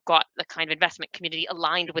we've got the kind of investment community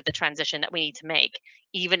aligned with the transition that we need to make,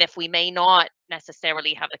 even if we may not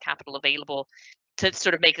necessarily have the capital available to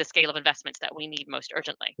sort of make the scale of investments that we need most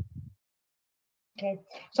urgently. Okay,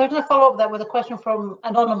 so I'm going to follow up that with a question from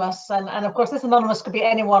Anonymous, and of course this Anonymous could be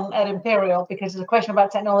anyone at Imperial because it's a question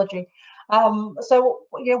about technology. So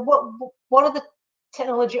you know, what are the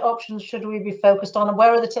technology options should we be focused on, and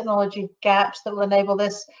where are the technology gaps that will enable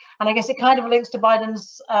this? And I guess it kind of links to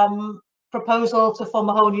Biden's proposal to form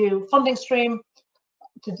a whole new funding stream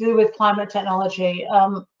to do with climate technology,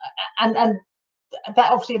 and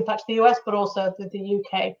that obviously impacts the US, but also the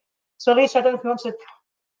UK. So Lisa, I don't know if you want to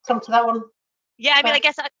come to that one. Yeah, I mean, I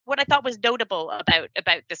guess what I thought was notable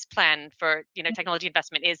about this plan for, you know, technology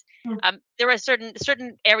investment is there are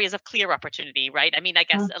certain areas of clear opportunity, right? I mean, I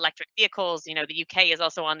guess electric vehicles, you know, the UK is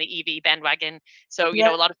also on the EV bandwagon. So, you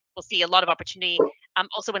know, a lot of people see a lot of opportunity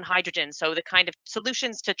also in hydrogen. So the kind of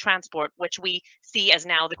solutions to transport, which we see as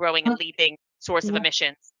now the growing and leading source of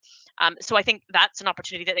emissions. So I think that's an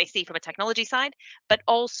opportunity that they see from a technology side, but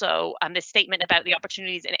also this statement about the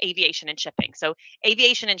opportunities in aviation and shipping. So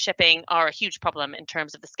aviation and shipping are a huge problem in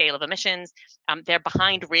terms of the scale of emissions. They're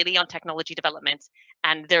behind really on technology development,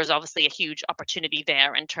 and there's obviously a huge opportunity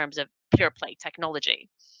there in terms of pure play technology.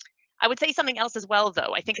 I would say something else as well,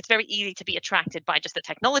 though. I think it's very easy to be attracted by just the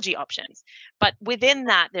technology options, but within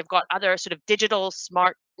that, they've got other sort of digital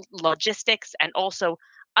smart logistics and also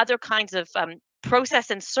other kinds of process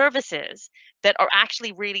and services that are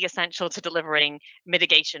actually really essential to delivering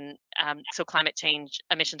mitigation, so climate change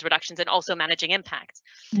emissions reductions, and also managing impacts.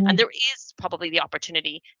 And there is probably the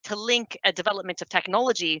opportunity to link a development of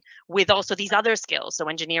technology with also these other skills, so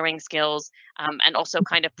engineering skills, and also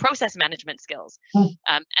kind of process management skills,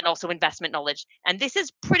 and also investment knowledge. And this is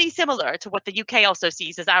pretty similar to what the UK also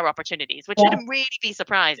sees as our opportunities, which shouldn't really be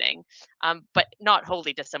surprising, but not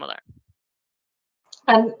wholly dissimilar.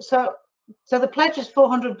 And so the pledge is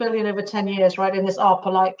 400 billion over 10 years, right, in this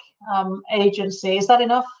ARPA-like agency. Is that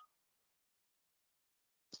enough?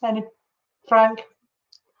 Frank,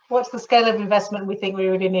 what's the scale of investment we think we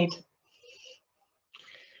really need?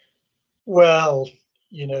 Well,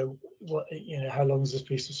 how long is this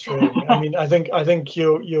piece of string? I mean, I think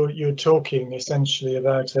you're talking essentially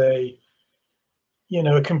about a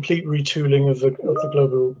complete retooling of the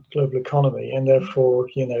global economy, and therefore,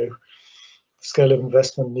 the scale of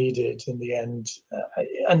investment needed in the end,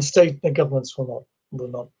 and state governments will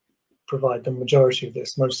not provide the majority of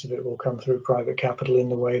this. Most of it will come through private capital in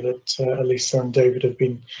the way that Elisa and David have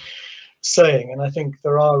been saying. And I think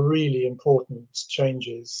there are really important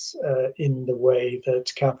changes in the way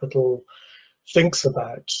that capital thinks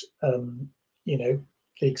about, the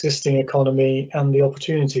existing economy and the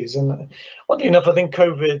opportunities. And oddly enough, I think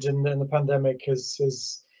COVID and the pandemic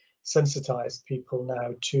has sensitized people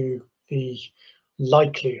now to the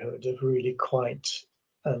likelihood of really quite,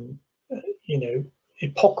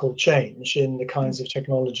 epochal change in the kinds of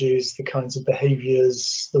technologies, the kinds of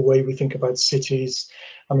behaviors, the way we think about cities.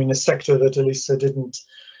 I mean, a sector that Elisa didn't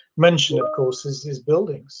mention, of course, is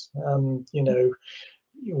buildings. One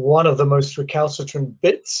of the most recalcitrant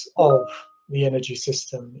bits of the energy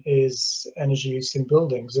system is energy use in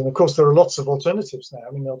buildings. And of course, there are lots of alternatives now.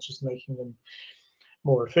 I mean, not just making them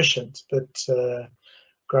more efficient, but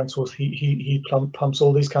ground source heat pumps,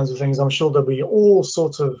 all these kinds of things. I'm sure there'll be all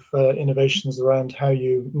sorts of innovations around how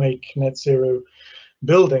you make net zero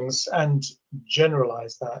buildings and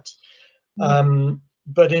generalize that.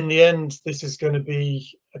 But in the end, this is going to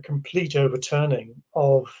be a complete overturning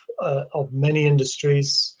of many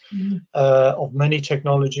industries, of many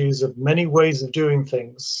technologies, of many ways of doing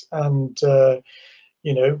things. And,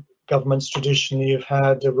 governments traditionally have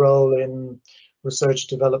had a role in research,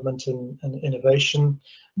 development, and innovation,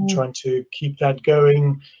 trying to keep that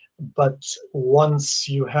going. But once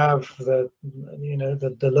you have the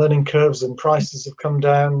learning curves and prices have come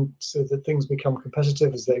down so that things become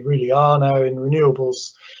competitive, as they really are now in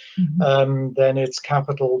renewables, then it's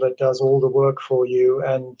capital that does all the work for you,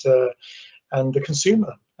 and the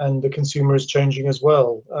consumer. And the consumer is changing as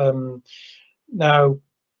well. Now,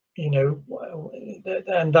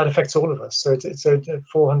 and that affects all of us. So it's a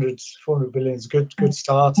 400 billion is a good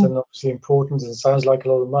start, and obviously important, and sounds like a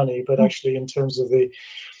lot of money, but actually in terms of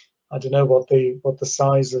I don't know what the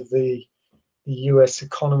size of the US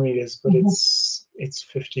economy is, but it's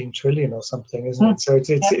 15 trillion or something, isn't it? So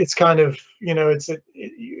it's kind of,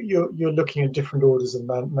 you're looking at different orders of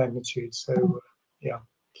magnitude. So yeah.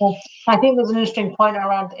 I think there's an interesting point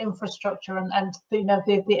around infrastructure and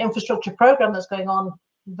the infrastructure program that's going on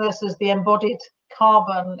versus the embodied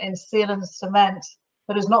carbon in steel and cement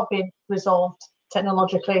that has not been resolved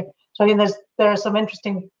technologically. So I think there are some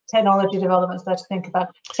interesting technology developments there to think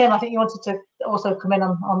about. Tim, I think you wanted to also come in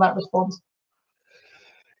on that response.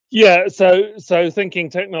 Yeah, so thinking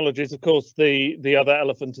technologies, of course, the other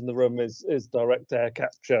elephant in the room is direct air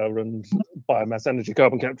capture and biomass energy,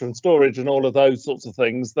 carbon capture and storage, and all of those sorts of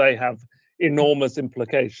things. They have enormous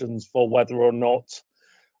implications for whether or not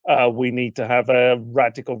we need to have a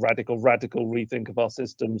radical rethink of our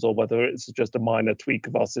systems, or whether it's just a minor tweak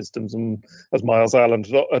of our systems. And as Miles Allen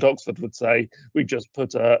at Oxford would say, we just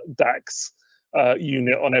put a DAX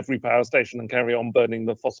unit on every power station and carry on burning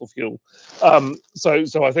the fossil fuel.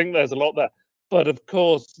 So I think there's a lot there. But of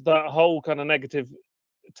course, that whole kind of negative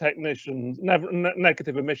emissions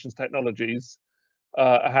technologies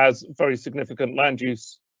has very significant land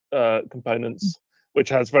use components, which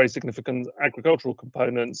has very significant agricultural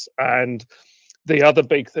components. And the other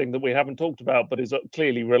big thing that we haven't talked about, but is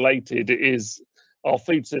clearly related, is our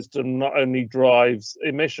food system not only drives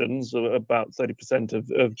emissions, about 30% of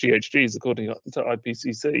GHGs, according to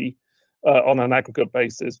IPCC, on an aggregate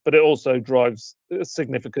basis, but it also drives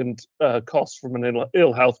significant costs from an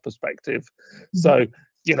ill health perspective. So,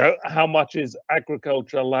 how much is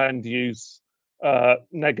agriculture, land use,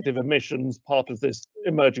 negative emissions part of this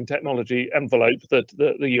emerging technology envelope that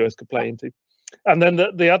the US could play into? And then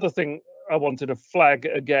the other thing I wanted to flag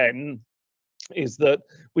again is that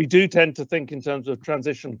we do tend to think in terms of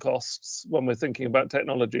transition costs when we're thinking about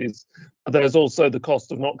technologies. There's also the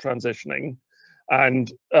cost of not transitioning.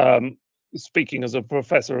 And speaking as a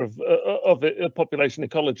professor of population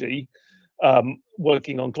ecology,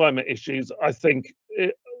 working on climate issues, I think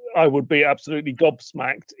I would be absolutely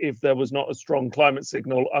gobsmacked if there was not a strong climate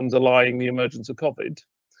signal underlying the emergence of COVID.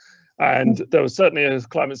 And there was certainly a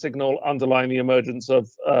climate signal underlying the emergence of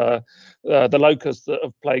the locusts that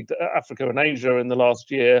have plagued Africa and Asia in the last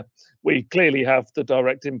year. We clearly have the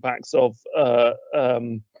direct impacts of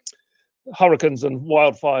hurricanes and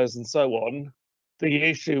wildfires and so on. The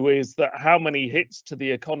issue is that how many hits to the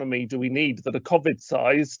economy do we need that are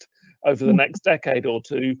COVID-sized over the next decade or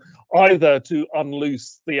two, either to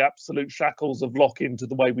unloose the absolute shackles of lock-in to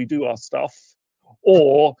the way we do our stuff,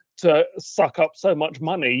 or to suck up so much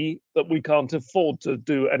money that we can't afford to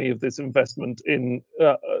do any of this investment in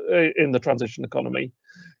the transition economy.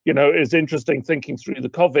 You know, it's interesting thinking through the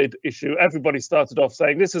COVID issue. Everybody started off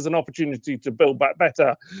saying this is an opportunity to build back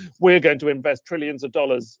better. We're going to invest trillions of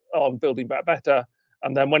dollars on building back better.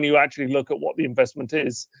 And then when you actually look at what the investment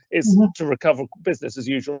is, it's to recover business as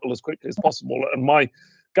usual as quickly as possible. And my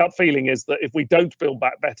gut feeling is that if we don't build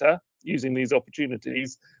back better using these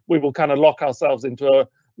opportunities, we will kind of lock ourselves into a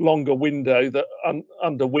longer window that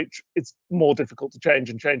under which it's more difficult to change,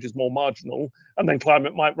 and change is more marginal, and then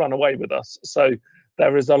climate might run away with us. So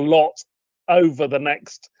there is a lot over the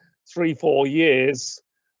next 3-4 years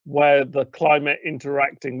where the climate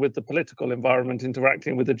interacting with the political environment,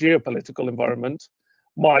 interacting with the geopolitical environment,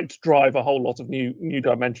 might drive a whole lot of new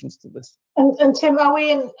dimensions to this. And Tim, are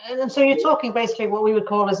we in? And so you're talking basically what we would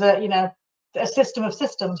call as a system of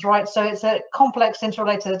systems, right? So it's a complex,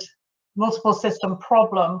 interrelated, multiple system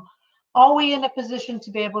problem. Are we in a position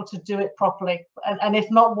to be able to do it properly? And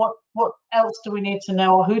if not, what else do we need to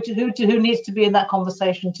know, or who needs to be in that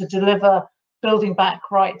conversation to deliver building back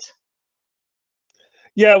right?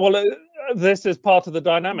 Yeah, well, this is part of the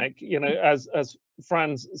dynamic. You know, as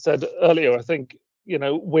Frans said earlier, I think, you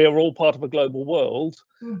know, we're all part of a global world,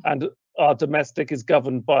 and our domestic is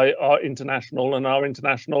governed by our international, and our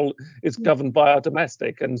international is governed by our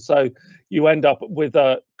domestic. And so you end up with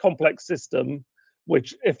a complex system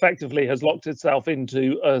which effectively has locked itself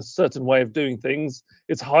into a certain way of doing things.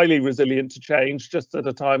 It's highly resilient to change, just at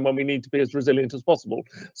a time when we need to be as resilient as possible.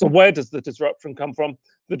 So where does the disruption come from?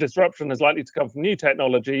 The disruption is likely to come from new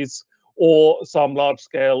technologies or some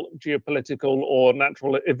large-scale geopolitical or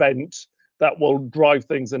natural event that will drive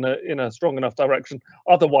things in a strong enough direction.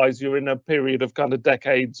 Otherwise, you're in a period of kind of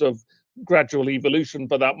decades of gradual evolution,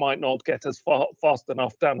 but that might not get us fast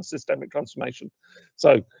enough down a systemic transformation.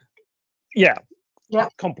 So, yeah.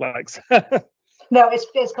 Complex. No,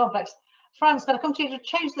 it's complex. Frans, can I come to you to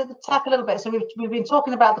change the tack a little bit? So we've been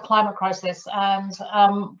talking about the climate crisis, and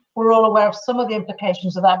we're all aware of some of the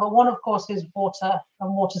implications of that. But one, of course, is water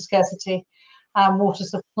and water scarcity and water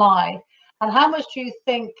supply. And how much do you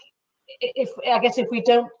think, if we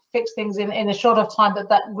don't fix things in a short of time,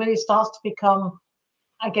 that really starts to become,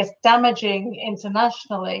 I guess, damaging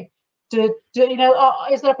internationally?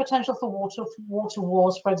 Is there a potential for water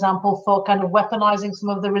wars, for example, for kind of weaponizing some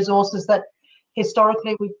of the resources that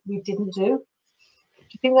historically we didn't do? Do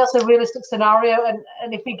you think that's a realistic scenario?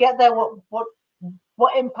 And if we get there, what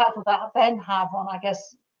impact will that then have on, I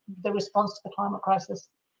guess, the response to the climate crisis?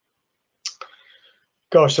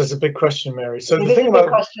 Gosh, that's a big question, Mary. So the thing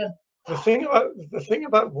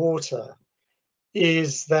about water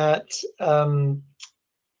is that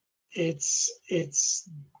it's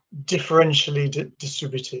differentially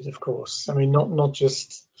distributed, of course. I mean, not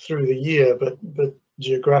just through the year, but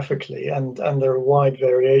geographically, and there are wide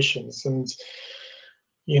variations. And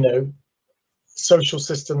you know, social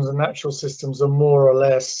systems and natural systems are more or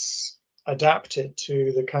less adapted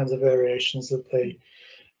to the kinds of variations that they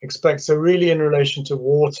expect. So really, in relation to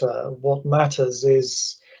water, what matters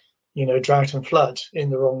is, you know, drought and flood at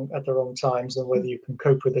the wrong times, and whether you can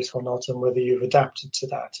cope with it or not, and whether you've adapted to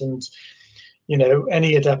that. And you know,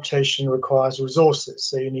 any adaptation requires resources,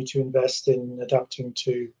 so you need to invest in adapting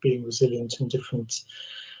to being resilient in different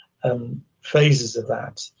phases of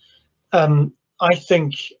that. I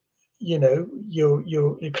think, you know, your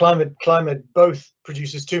climate both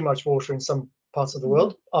produces too much water in some parts of the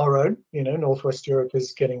world, our own, you know, Northwest Europe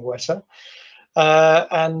is getting wetter,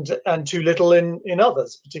 and too little in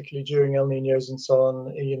others, particularly during El Niños and so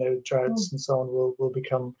on. You know, droughts and so on will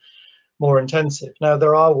become more intensive. Now,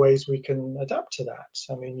 there are ways we can adapt to that.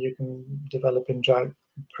 I mean, you can develop in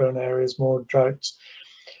drought-prone areas more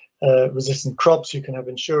drought-resistant crops. You can have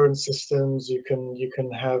insurance systems. You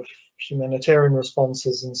can have humanitarian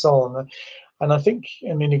responses and so on. And I think,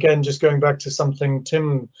 I mean, again, just going back to something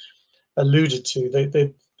Tim alluded to,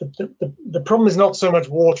 the problem is not so much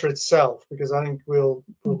water itself, because I think we'll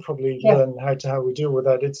probably learn how we deal with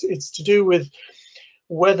that. It's to do with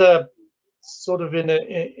whether, sort of in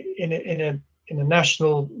a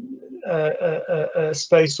national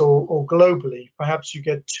space or globally, perhaps you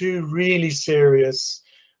get two really serious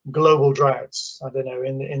global droughts. I don't know,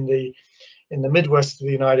 in the Midwest of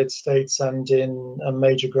the United States and in a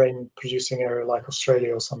major grain producing area like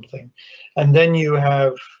Australia or something, and then you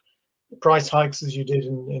have price hikes as you did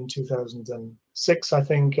in 2006, I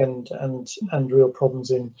think, and real problems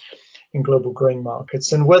in global grain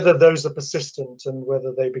markets, and whether those are persistent and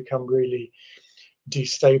whether they become really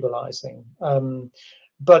destabilizing.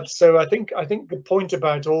 But so I think the point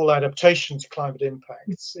about all adaptation to climate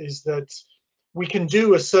impacts is that we can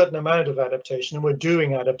do a certain amount of adaptation, and we're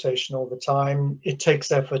doing adaptation all the time. It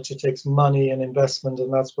takes effort, it takes money and investment,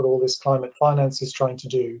 and that's what all this climate finance is trying to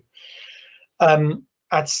do.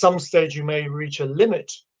 At some stage, you may reach a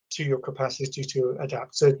limit to your capacity to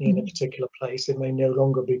adapt. Certainly in a particular place, it may no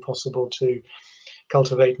longer be possible to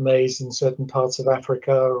cultivate maize in certain parts of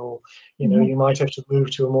Africa, or you might have to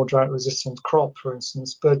move to a more drought-resistant crop, for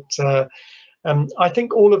instance. But I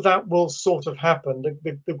think all of that will sort of happen.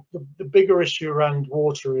 The bigger issue around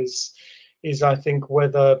water is I think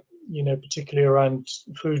whether, particularly around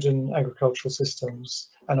food and agricultural systems,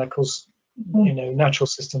 and of course, natural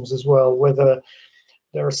systems as well, whether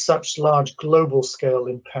there are such large global scale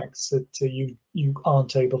impacts that you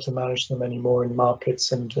aren't able to manage them anymore in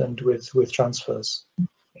markets and with transfers.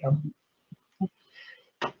 Yeah.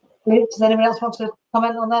 Does anyone else want to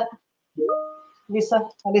comment on that? Lisa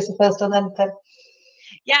first, and then Ted.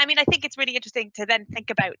 Yeah, I mean, I think it's really interesting to then think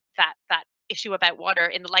about that issue about water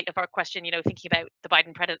in the light of our question, thinking about the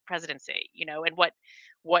Biden presidency, and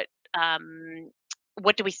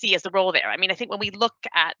what do we see as the role there? I mean, I think when we look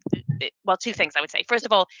at, well, two things I would say. First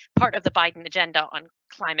of all, part of the Biden agenda on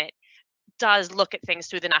climate does look at things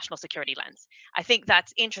through the national security lens. I think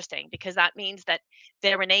that's interesting because that means that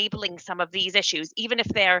they're enabling some of these issues, even if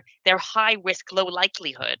they're high risk, low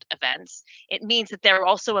likelihood events. It means that they're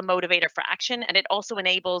also a motivator for action, and it also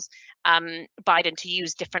enables Biden to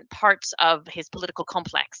use different parts of his political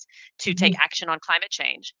complex to take action on climate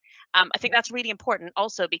change. I think that's really important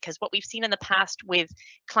also because what we've seen in the past with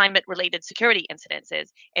climate related security incidents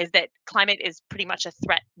is that climate is pretty much a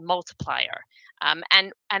threat multiplier.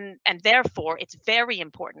 And therefore, it's very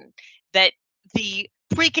important that the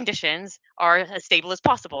preconditions are as stable as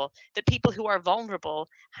possible, that people who are vulnerable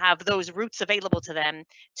have those routes available to them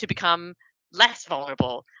to become less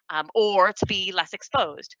vulnerable or to be less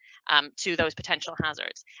exposed to those potential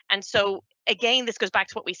hazards. And so, again, this goes back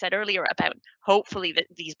to what we said earlier about hopefully that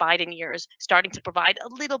these Biden years starting to provide a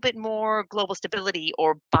little bit more global stability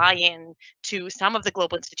or buy-in to some of the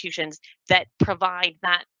global institutions that provide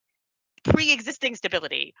that pre-existing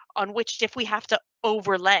stability on which, if we have to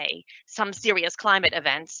overlay some serious climate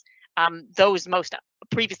events, those most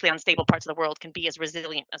previously unstable parts of the world can be as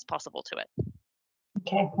resilient as possible to it.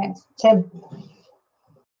 Okay, thanks. Tim?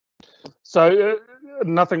 So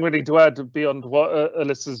nothing really to add beyond what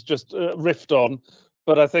Alyssa's just riffed on,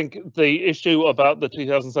 but I think the issue about the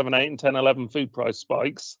 2007, 8 and 10, 11 food price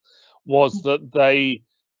spikes was that the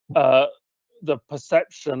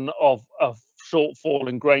perception of a shortfall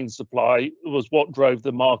in grain supply was what drove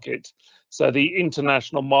the market. So the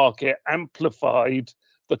international market amplified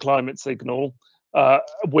the climate signal,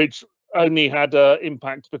 which only had an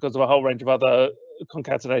impact because of a whole range of other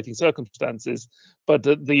concatenating circumstances. But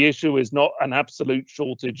the issue is not an absolute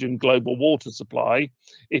shortage in global water supply.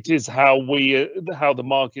 It is how the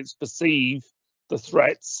markets perceive the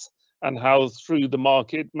threats and how through the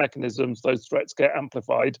market mechanisms those threats get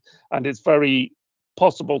amplified. And it's very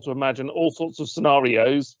possible to imagine all sorts of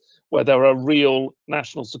scenarios where there are real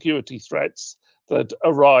national security threats that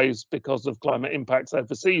arise because of climate impacts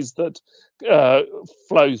overseas that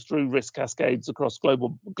flow through risk cascades across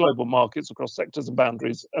global markets, across sectors and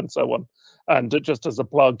boundaries, and so on. And just as a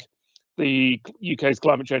plug, the UK's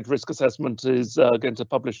climate change risk assessment is going to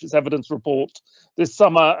publish its evidence report this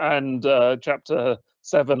summer, and chapter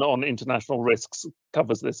 7 on international risks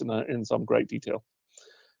covers this in some great detail.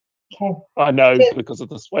 Okay. I know because of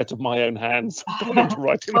the sweat of my own hands.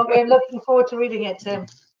 Well, we're looking forward to reading it, Tim.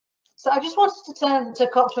 So I just wanted to turn to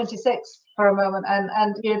COP26 for a moment,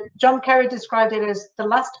 and John Kerry described it as the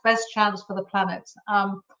last best chance for the planet.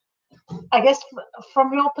 I guess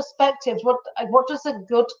from your perspective, what does a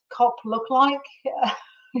good COP look like?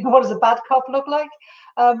 What does a bad COP look like?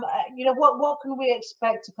 What can we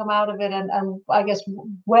expect to come out of it, and I guess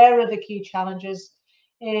where are the key challenges?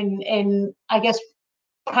 In I guess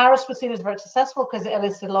Paris was seen as very successful because it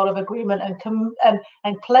elicited a lot of agreement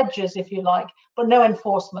and pledges, if you like, but no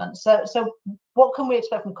enforcement. So what can we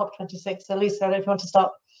expect from COP26? Lisa, if you want to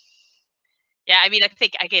start. Yeah, I mean, I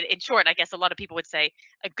think, again, in short, I guess a lot of people would say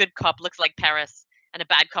a good COP looks like Paris and a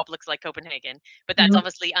bad COP looks like Copenhagen, but that's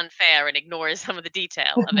obviously unfair and ignores some of the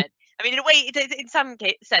detail of it. I mean, in a way, in some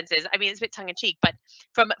senses, I mean, it's a bit tongue in cheek, but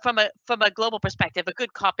from a global perspective, a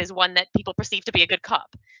good COP is one that people perceive to be a good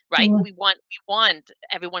COP, right? We want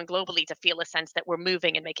everyone globally to feel a sense that we're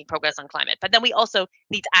moving and making progress on climate, but then we also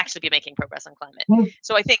need to actually be making progress on climate.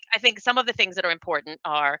 So I think some of the things that are important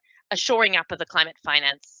are a shoring up of the climate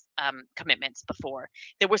finance commitments before.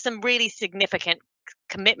 There were some really significant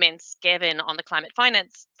commitments given on the climate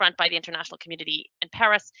finance front by the international community in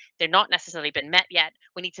Paris, they're not necessarily been met yet.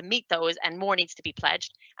 We need to meet those, and more needs to be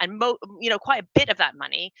pledged. And quite a bit of that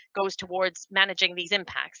money goes towards managing these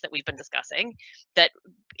impacts that we've been discussing that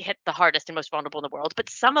hit the hardest and most vulnerable in the world. But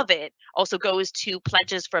some of it also goes to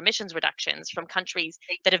pledges for emissions reductions from countries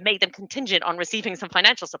that have made them contingent on receiving some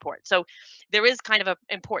financial support. So there is kind of an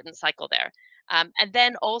important cycle there. And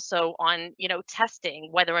then also on, testing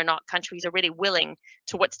whether or not countries are really willing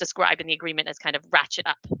to what's described in the agreement as kind of ratchet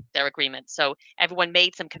up their agreement. So everyone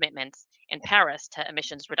made some commitments in Paris to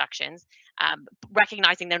emissions reductions,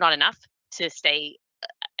 recognizing they're not enough to stay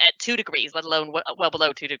at 2 degrees, let alone well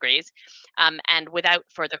below 2 degrees. And without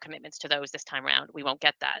further commitments to those this time around, we won't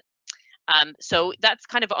get that. So that's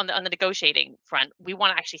kind of on the negotiating front. We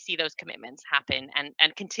want to actually see those commitments happen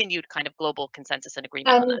and continued kind of global consensus and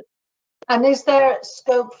agreement on that. And is there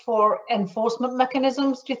scope for enforcement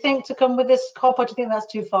mechanisms, do you think, to come with this COP, or do you think that's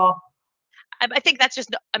too far? I think that's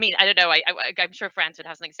just, I don't know, I'm sure Frans would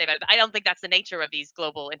have something to say about it, but I don't think that's the nature of these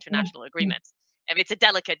global international agreements. I mean, it's a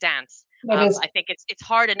delicate dance. I think it's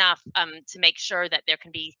hard enough to make sure that there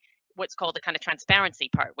can be what's called the kind of transparency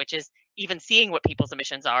part, which is even seeing what people's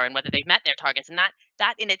emissions are and whether they've met their targets. And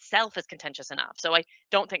that in itself is contentious enough. So I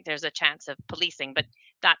don't think there's a chance of policing, but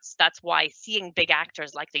that's why seeing big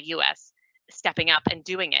actors like the US stepping up and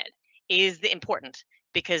doing it is important,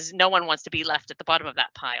 because no one wants to be left at the bottom of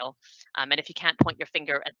that pile. And if you can't point your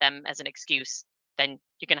finger at them as an excuse, then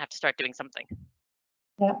you're going to have to start doing something.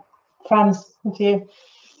 Yeah. Frans, with you.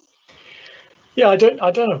 Yeah, I don't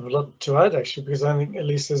have a lot to add, actually, because I think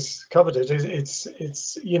Elisa's covered it. It's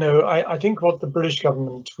I think what the British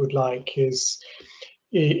government would like is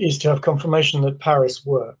to have confirmation that Paris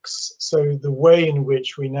works. So the way in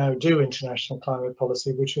which we now do international climate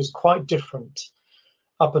policy, which was quite different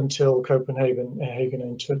up until Copenhagen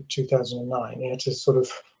in 2009, you had to sort of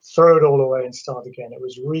throw it all away and start again. It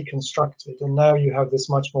was reconstructed, and now you have this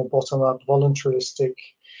much more bottom-up, voluntaristic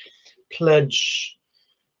pledge-based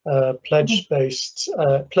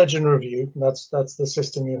pledge and review. That's the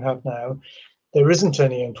system you have now. There isn't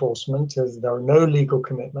any enforcement. There are no legal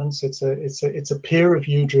commitments. It's a peer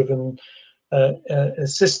review driven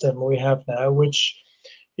system we have now, which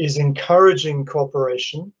is encouraging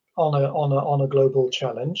cooperation on a global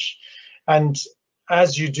challenge. And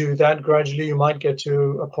as you do that, gradually you might get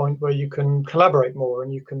to a point where you can collaborate more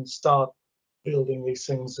and you can start building these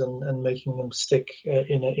things and making them stick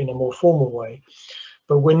in a more formal way.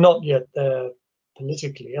 But we're not yet there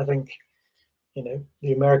politically. I think,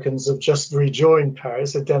 the Americans have just rejoined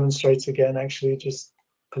Paris. It demonstrates again, actually, just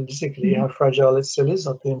politically how fragile it still is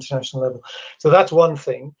at the international level. So that's one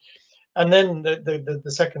thing. And then the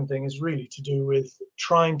second thing is really to do with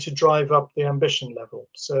trying to drive up the ambition level.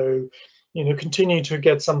 So, continue to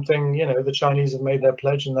get something, the Chinese have made their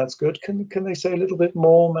pledge and that's good. Can they say a little bit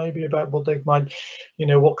more maybe about what they might,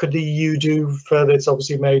 what could the EU do further? It's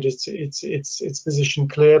obviously made its position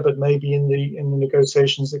clear, but maybe in the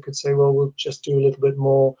negotiations they could say, well, we'll just do a little bit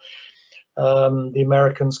more. The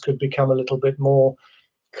Americans could become a little bit more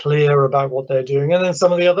clear about what they're doing, and then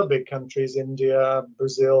some of the other big countries, India,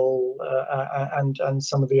 Brazil, and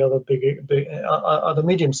some of the other other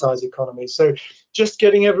medium-sized economies. So just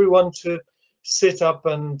getting everyone to sit up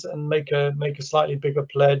and make a slightly bigger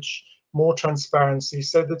pledge, more transparency,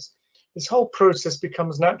 so that this whole process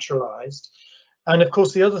becomes naturalized. And of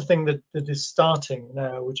course, the other thing that is starting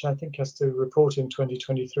now, which I think has to report in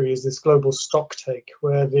 2023, is this global stock take,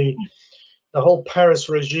 where the whole Paris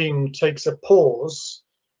regime takes a pause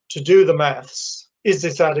to do the maths. Is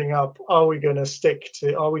this adding up? Are we going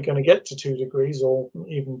to get to 2 degrees, or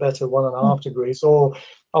even better, 1.5 degrees, or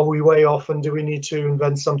are we way off, and do we need to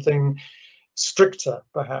invent something stricter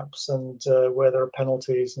perhaps, and where there are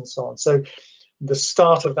penalties and so on? So the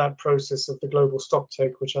start of that process of the global stock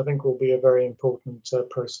take, which I think will be a very important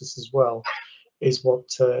process as well, is what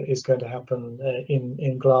is going to happen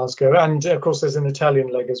in Glasgow. And of course, there's an Italian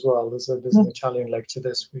leg as well. There's an Italian leg to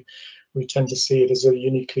this. We tend to see it as a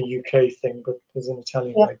uniquely UK thing, but there's an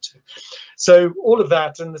Italian leg too. So all of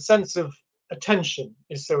that, and the sense of attention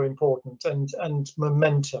is so important, and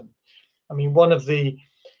momentum. I mean, one of the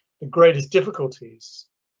greatest difficulties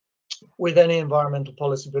with any environmental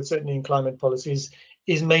policy, but certainly in climate policies,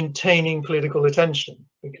 is maintaining political attention,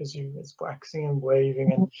 because it's waxing and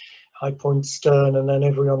waving and high point stern, and then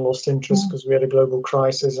everyone lost interest because we had a global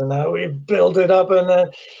crisis, and now we build it up,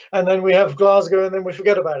 and then we have Glasgow, and then we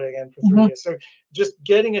forget about it again for 3 years. So just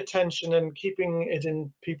getting attention and keeping it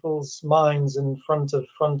in people's minds and front of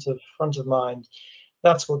mind,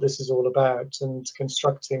 that's what this is all about, and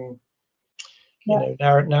constructing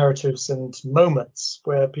narratives and moments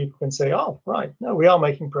where people can say, oh, right, no, we are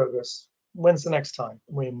making progress. When's the next time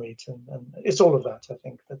we meet? And it's all of that, I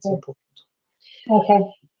think, that's important. Okay,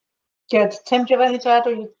 good. Tim, do you have anything to add,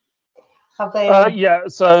 or you have they? Yeah,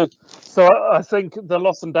 so I think the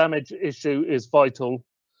loss and damage issue is vital.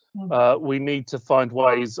 We need to find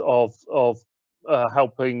ways of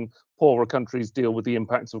helping poorer countries deal with the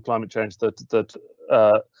impacts of climate change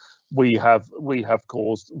that we have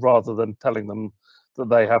caused, rather than telling them that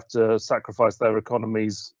they have to sacrifice their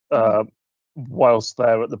economies whilst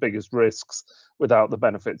they're at the biggest risks without the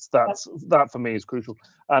benefits. That for me is crucial.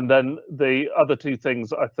 And then the other two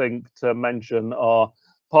things I think to mention are,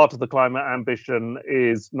 part of the climate ambition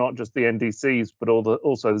is not just the NDCs, but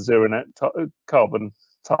also the zero net carbon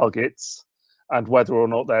targets, and whether or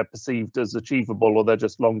not they're perceived as achievable or they're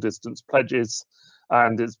just long distance pledges.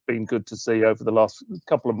 And it's been good to see over the last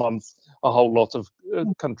couple of months a whole lot of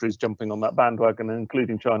countries jumping on that bandwagon,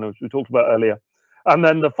 including China, which we talked about earlier. And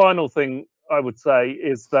then the final thing I would say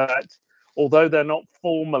is that although they're not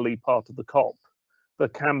formally part of the COP, the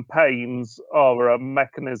campaigns are a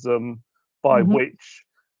mechanism by which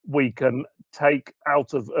we can take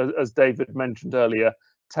out of, as David mentioned earlier,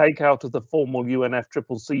 take out of the formal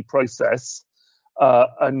UNFCCC process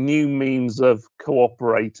a new means of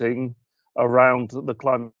cooperating around the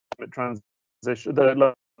climate transition,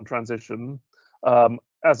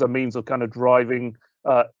 as a means of kind of driving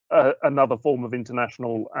another form of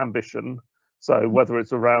international ambition. So whether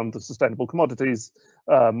it's around the sustainable commodities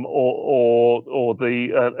or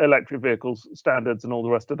the electric vehicles standards and all the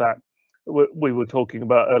rest of that we were talking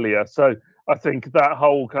about earlier. So I think that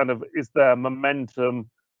whole kind of, is there momentum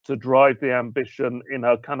to drive the ambition in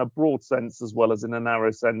a kind of broad sense as well as in a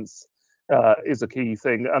narrow sense, is a key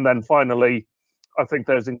thing. And then finally, I think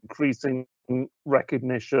there's increasing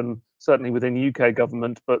recognition, certainly within UK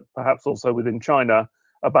government, but perhaps also within China,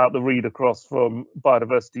 about the read across from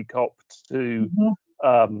biodiversity COP to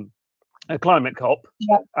a climate COP,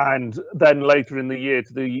 and then later in the year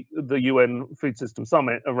to the UN Food System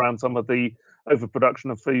Summit around some of the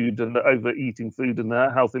overproduction of food and the overeating food and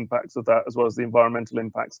the health impacts of that, as well as the environmental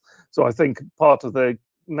impacts. So I think part of the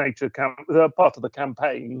part of the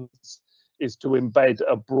campaigns is to embed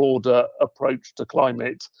a broader approach to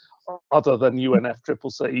climate other than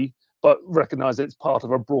UNFCCC, but recognise it's part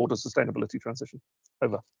of a broader sustainability transition.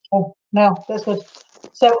 Over. Oh, no, that's good.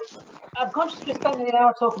 So I'm conscious we're spending an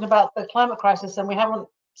hour talking about the climate crisis, and we haven't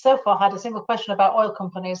so far had a single question about oil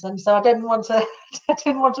companies, and so I didn't want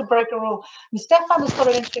to break a rule. And Stefan has got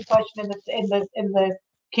an interesting question in the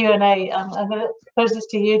Q&A. I'm going to pose this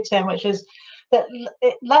to you, Tim, which is that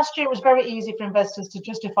last year it was very easy for investors to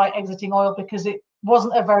justify exiting oil because it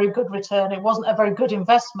wasn't a very good return, it wasn't a very good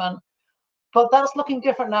investment. But that's looking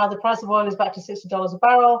different now. The price of oil is back to $60 a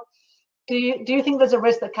barrel. Do you think there's a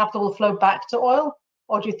risk that capital will flow back to oil,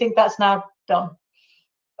 or do you think that's now done?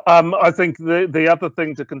 I think the other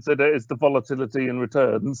thing to consider is the volatility in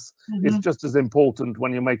returns. It's just as important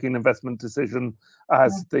when you're making an investment decision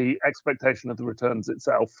as the expectation of the returns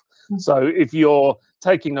itself. So if you're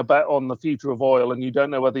taking a bet on the future of oil and you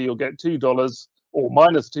don't know whether you'll get $2 or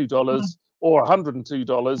minus $2 or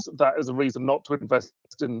 $102, that is a reason not to invest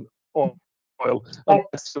in oil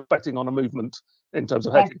unless you're betting on a movement in terms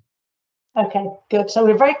of hedging. Okay, good. So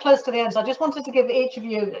we're very close to the end. So I just wanted to give each of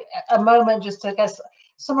you a moment just to, I guess,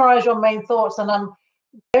 summarize your main thoughts. And I'm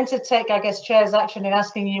going to take, I guess, chair's action in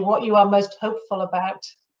asking you what you are most hopeful about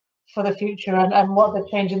for the future, and what the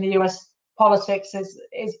change in the US politics is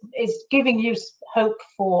giving you hope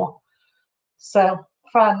for. So,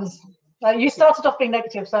 Frans, you started off being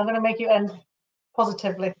negative, so I'm going to make you end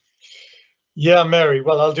positively. Yeah, Mary,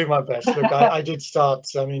 well, I'll do my best. Look, I did start,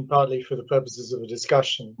 I mean, partly for the purposes of a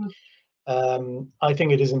discussion. I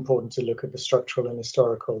think it is important to look at the structural and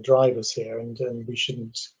historical drivers here, and we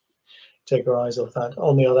shouldn't take our eyes off that.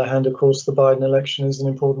 On the other hand, of course, the Biden election is an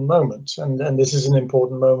important moment, and this is an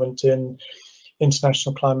important moment in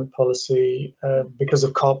international climate policy because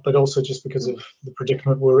of COP, but also just because of the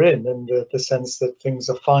predicament we're in and the sense that things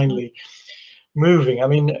are finally moving. I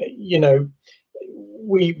mean, you know,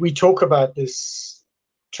 we talk about this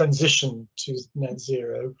transition to net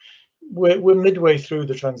zero. We're midway through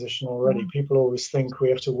the transition already. People always think we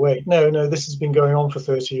have to wait. No, this has been going on for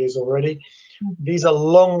 30 years already. These are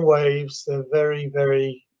long waves. They're very,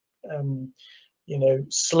 very,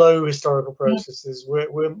 slow historical processes.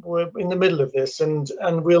 We're in the middle of this, and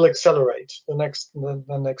we'll accelerate. The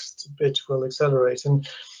next bit will accelerate. And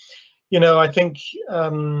I think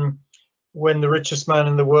when the richest man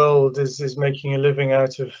in the world is making a living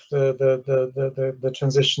out of the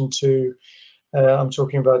transition to I'm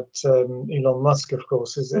talking about Elon Musk, of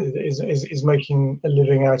course, is making a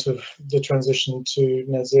living out of the transition to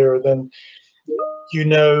net zero, then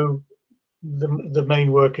the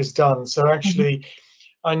main work is done. So actually,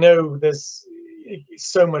 I know there's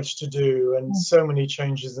so much to do, and so many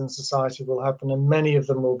changes in society will happen, and many of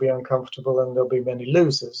them will be uncomfortable, and there'll be many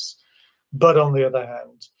losers. But on the other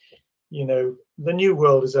hand, the new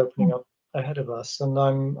world is opening up ahead of us, and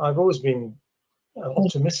I've always been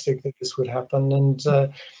optimistic that this would happen.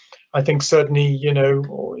 And I think certainly,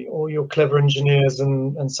 all your clever engineers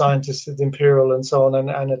and scientists at Imperial and so on,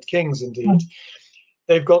 and at King's indeed,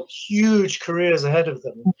 they've got huge careers ahead of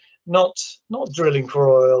them. Not drilling for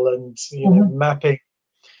oil and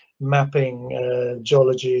mapping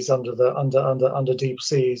geologies under deep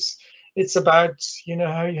seas. It's about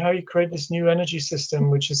how you create this new energy system,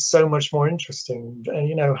 which is so much more interesting.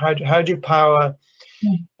 How do you power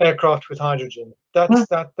aircraft with hydrogen? That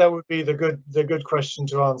would be the good question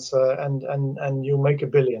to answer, and you'll make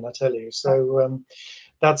 $1 billion, I tell you. So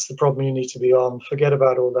that's the problem you need to be on. Forget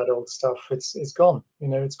about all that old stuff. It's gone.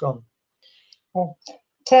 It's gone.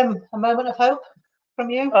 Tim, a moment of hope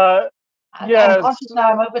from you. Yeah. I'm conscious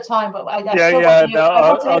now I'm over time, but I still want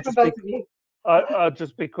to hear from both of you. I'll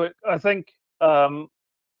just be quick. I think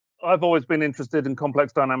I've always been interested in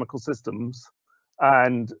complex dynamical systems,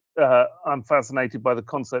 and I'm fascinated by the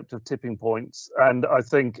concept of tipping points. And I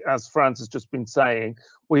think, as Frans has just been saying,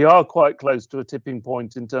 we are quite close to a tipping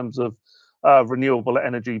point in terms of renewable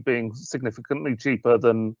energy being significantly cheaper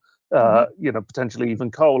than potentially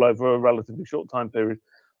even coal over a relatively short time period.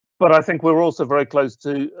 But I think we're also very close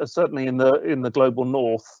to, certainly in the global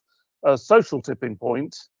north, a social tipping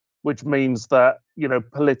point, which means that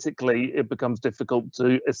politically it becomes difficult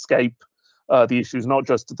to escape the issues, not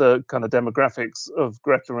just the kind of demographics of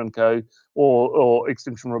Greta and co. or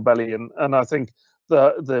Extinction Rebellion. And I think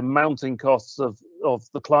the mounting costs of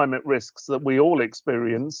the climate risks that we all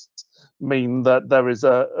experience mean that there is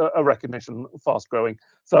a recognition fast growing.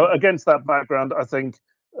 So against that background, I think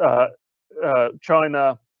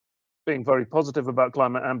China being very positive about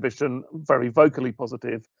climate ambition, very vocally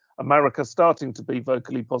positive, America starting to be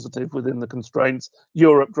vocally positive within the constraints,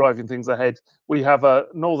 Europe driving things ahead. We have a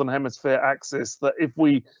Northern Hemisphere axis that if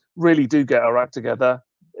we really do get our act together,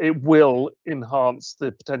 it will enhance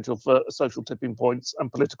the potential for social tipping points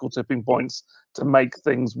and political tipping points to make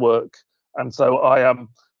things work. And so I am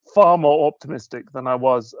far more optimistic than I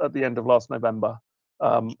was at the end of last November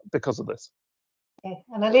because of this. Okay.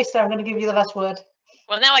 And Elisa, I'm going to give you the last word.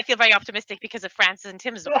 Well, now I feel very optimistic because of Francis and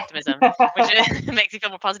Tim's optimism, which makes me feel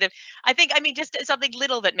more positive. I think, just something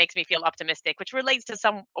little that makes me feel optimistic, which relates to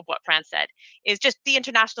some of what Frans said, is just the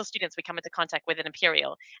international students we come into contact with at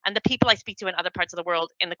Imperial and the people I speak to in other parts of the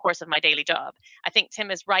world in the course of my daily job. I think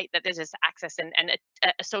Tim is right that there's this access and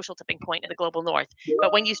a social tipping point in the global north.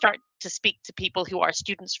 But when you start to speak to people who are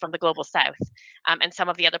students from the global south and some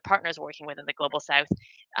of the other partners we're working with in the global south,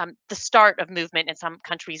 the start of movement in some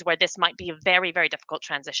countries where this might be a very, very difficult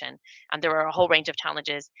transition, and there are a whole range of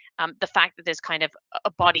challenges. The fact that there's kind of a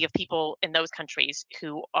body of people in those countries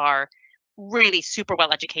who are really super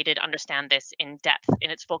well educated, understand this in depth, in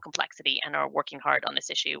its full complexity, and are working hard on this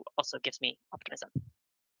issue also gives me optimism.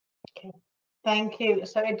 Okay, thank you.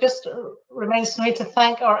 So it just remains for me to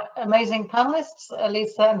thank our amazing panelists,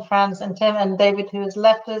 Elisa and Frans and Tim and David, who has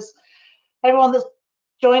left us, everyone that's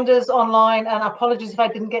joined us online, and apologies if I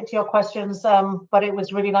didn't get to your questions, but it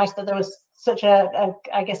was really nice that there was such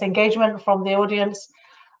I guess, engagement from the audience,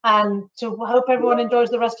 and to hope everyone enjoys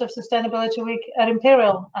the rest of Sustainability Week at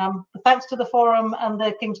Imperial. Thanks to the forum and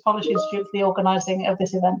the King's Polish Institute for the organising of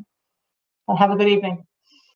this event, and have a good evening.